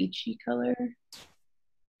weird peachy color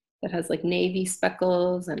that has like navy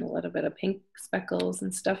speckles and a little bit of pink speckles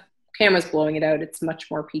and stuff. Camera's blowing it out. It's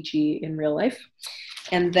much more peachy in real life.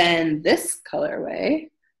 And then this colorway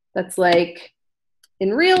that's like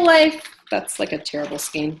in real life, that's like a terrible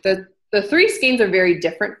skein. The 3 skeins are very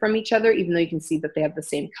different from each other, even though you can see that they have the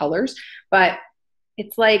same colors, but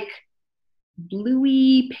it's like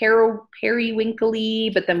bluey, periwinkly,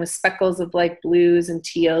 but then with speckles of like blues and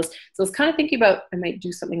teals. So I was kind of thinking about I might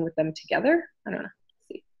do something with them together. I don't know. Let's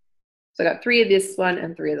see. So I got 3 of this one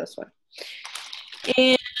and 3 of this one.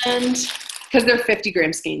 And because they're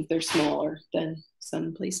 50-gram skeins, they're smaller than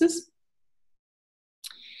some places.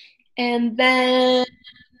 And then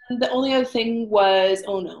the only other thing was,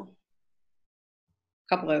 oh no,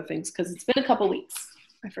 a couple other things, because it's been a couple weeks.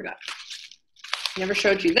 I forgot. Never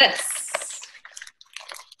showed you this.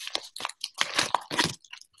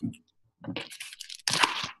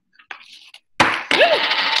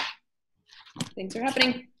 Things are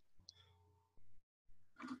happening.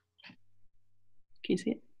 Can you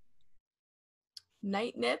see it?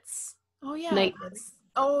 Night Knits. Oh yeah. Night Knits.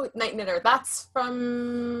 Oh, Night Knitter. That's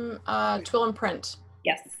from Twill and Print.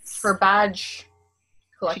 Yes. For badge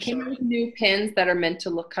collection. She came out with new pins that are meant to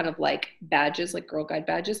look kind of like badges, like Girl Guide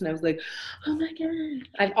badges. And I was like, oh my God.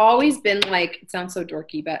 I've always been like, it sounds so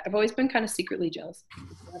dorky, but I've always been kind of secretly jealous.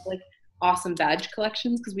 I have like awesome badge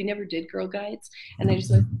collections because we never did Girl Guides. And I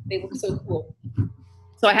just like, they look so cool.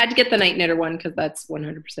 So I had to get the Night Knitter one because that's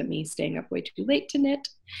 100% me staying up way too late to knit.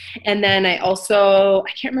 And then I can't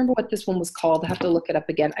remember what this one was called. I have to look it up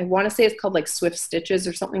again. I want to say it's called like Swift Stitches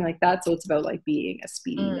or something like that. So it's about like being a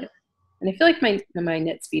speedy knit. And I feel like my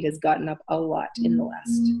knit speed has gotten up a lot in the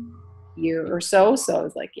last year or so. So I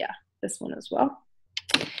was like, yeah, this one as well.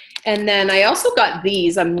 And then I also got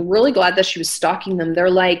these. I'm really glad that she was stocking them.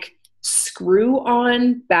 They're like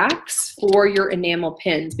screw-on backs for your enamel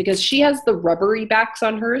pins because she has the rubbery backs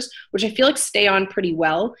on hers, which I feel like stay on pretty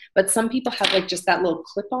well. But some people have like just that little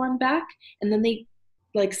clip-on back, and then they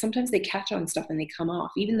like sometimes they catch on stuff and they come off.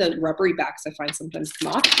 Even the rubbery backs I find sometimes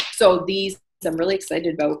come off. So these I'm really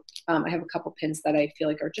excited about. I have a couple pins that I feel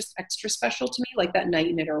like are just extra special to me, like that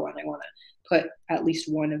Night Knitter one. I want to put at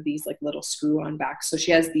least one of these like little screw-on backs. So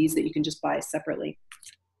she has these that you can just buy separately.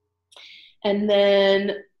 And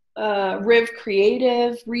then Riv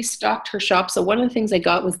Creative restocked her shop. So one of the things I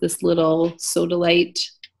got was this little sodalite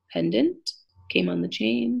pendant. Came on the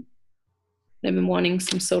chain. I've been wanting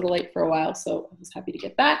some sodalite for a while, so I was happy to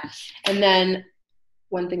get that. And then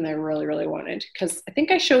one thing that I really, really wanted, because I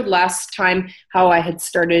think I showed last time how I had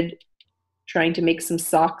started trying to make some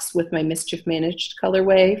socks with my Mischief Managed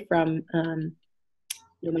colorway from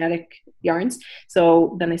Nomadic Yarns.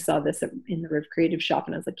 So then I saw this in the Riv Creative shop,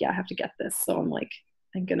 and I was like, yeah, I have to get this. So I'm like,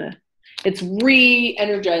 it's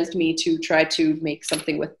re-energized me to try to make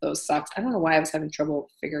something with those socks. I don't know why I was having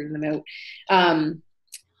trouble figuring them out.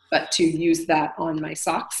 But to use that on my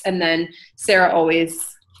socks. And then Sarah always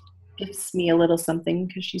gives me a little something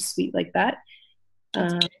because she's sweet like that.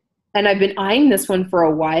 And I've been eyeing this one for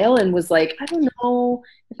a while and was like, I don't know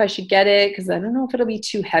if I should get it because I don't know if it'll be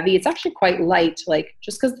too heavy. It's actually quite light, like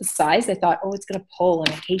just because the size, I thought, oh, it's going to pull.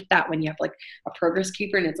 And I hate that when you have like a progress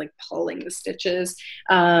keeper and it's like pulling the stitches.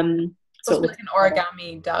 So it's like an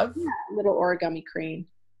origami dove? Yeah, little origami crane.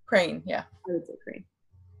 Crane, yeah. I would say crane.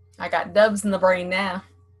 I got doves in the brain now.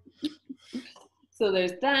 So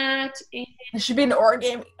there's that. And it should be an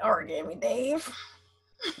origami Dave.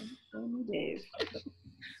 Dave.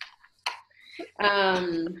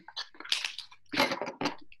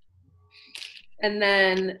 And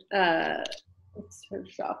then what's her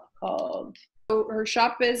shop called? So her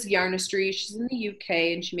shop is Yarnistry. She's in the UK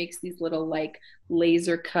and she makes these little like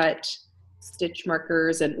laser cut stitch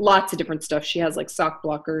markers and lots of different stuff. She has like sock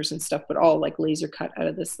blockers and stuff, but all like laser cut out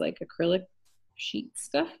of this like acrylic sheet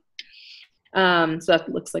stuff. So that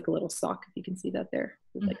looks like a little sock, if you can see that there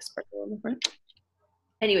with like sparkle on the front.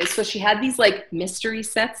 Anyway, so she had these like mystery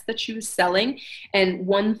sets that she was selling. And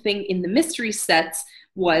one thing in the mystery sets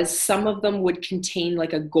was some of them would contain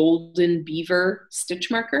like a golden beaver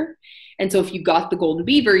stitch marker. And so if you got the golden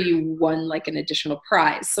beaver, you won like an additional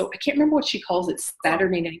prize. So I can't remember what she calls it,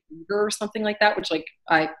 Saturday Night Beaver or something like that, which like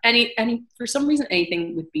for some reason,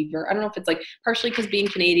 anything with beaver. I don't know if it's like partially because being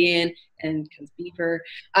Canadian and because beaver.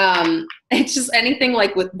 It's just anything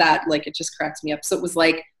like with that, like it just cracks me up. So it was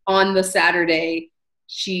like on the Saturday,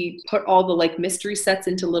 she put all the like mystery sets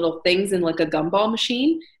into little things in like a gumball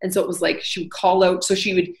machine. And so it was like, she would call out, so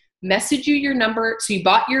she would message you your number. So you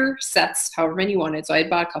bought your sets, however many you wanted. So I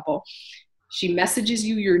bought a couple. She messages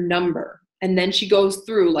you your number. And then she goes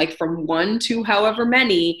through like from 1 to however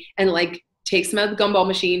many and like takes them out of the gumball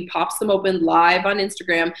machine, pops them open live on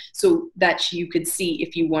Instagram so that you could see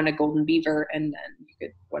if you won a golden beaver and then you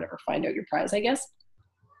could whatever, find out your prize, I guess.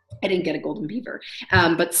 I didn't get a golden beaver,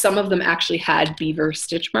 but some of them actually had beaver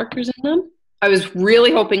stitch markers in them. I was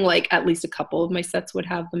really hoping like at least a couple of my sets would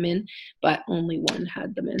have them in, but only one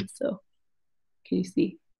had them in. So can you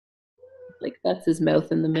see? Like that's his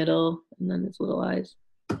mouth in the middle and then his little eyes.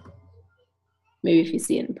 Maybe if you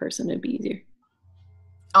see it in person, it'd be easier.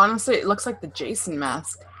 Honestly, it looks like the Jason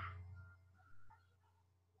mask.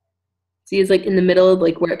 See, it's like in the middle,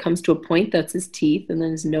 like where it comes to a point, that's his teeth, and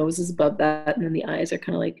then his nose is above that, and then the eyes are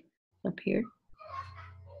kind of like up here.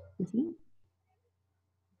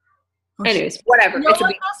 Anyways, whatever. You know,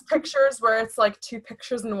 like those pictures where it's like 2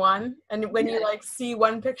 pictures in one, and when you like see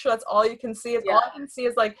one picture, that's all you can see. All I can see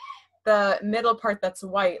is like the middle part that's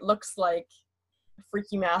white looks like a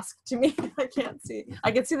freaky mask to me. I can't see.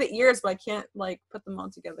 I can see the ears, but I can't like put them all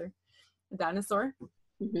together. A dinosaur.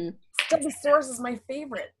 Mm-hmm. Stegosaurus is my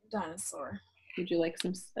favorite dinosaur. Would you like a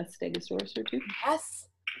Stegosaurus or two? Yes.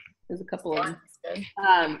 There's a couple of them. Good.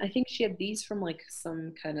 I think she had these from like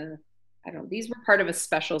some kind of, I don't know, these were part of a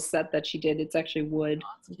special set that she did. It's actually wood.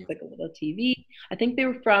 It's like a little TV. I think they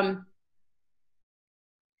were from,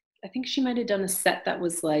 I think she might have done a set that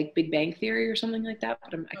was like Big Bang Theory or something like that,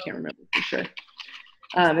 but I can't remember for sure.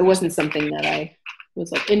 It wasn't something that I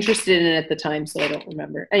was like interested in at the time, so I don't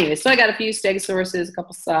remember. Anyway, so I got a few Stegosauruses, a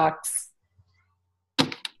couple socks, a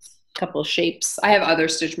couple of shapes. I have other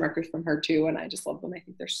stitch markers from her too, and I just love them. I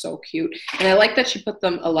think they're so cute. And I like that she put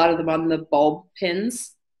them, a lot of them on the bulb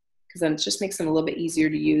pins, because then it just makes them a little bit easier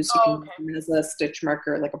to use. You can use them as a stitch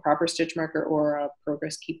marker, like a proper stitch marker or a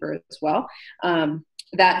progress keeper as well.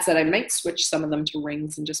 That said, I might switch some of them to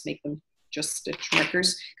rings and just make them just stitch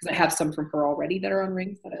markers, because I have some from her already that are on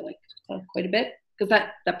rings that I like quite a bit, because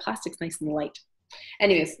that plastic's nice and light.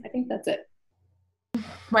 Anyways, I think that's it.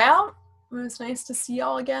 Well, it was nice to see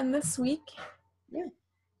y'all again this week. Yeah.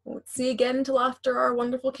 Won't see you again until after our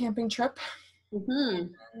wonderful camping trip. Mm-hmm.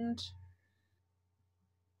 And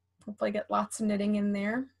hopefully get lots of knitting in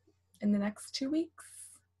there in the next 2 weeks.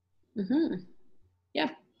 Mm-hmm.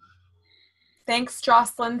 Yeah. Thanks,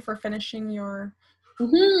 Jocelyn, for finishing your...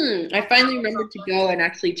 Mm-hmm. I finally remembered to go and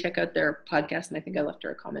actually check out their podcast, and I think I left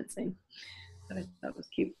her a comment saying that I thought was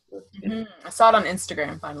cute. I saw it on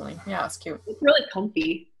Instagram finally. Yeah, it's cute. It's really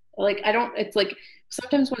comfy. Like it's like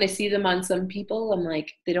sometimes when I see them on some people, I'm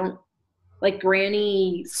like, they don't like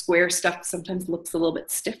granny square stuff sometimes looks a little bit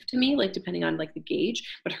stiff to me, like depending on like the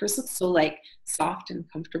gauge, but hers looks so like soft and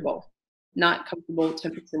comfortable. Not comfortable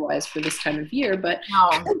temperature wise for this time of year, but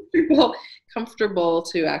comfortable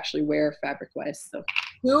to actually wear fabric wise. So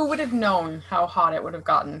who would have known how hot it would have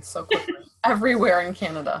gotten so quickly everywhere in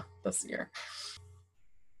Canada this year?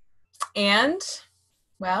 And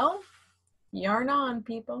well, yarn on,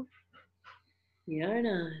 people. Yarn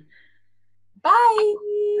on.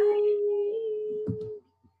 Bye.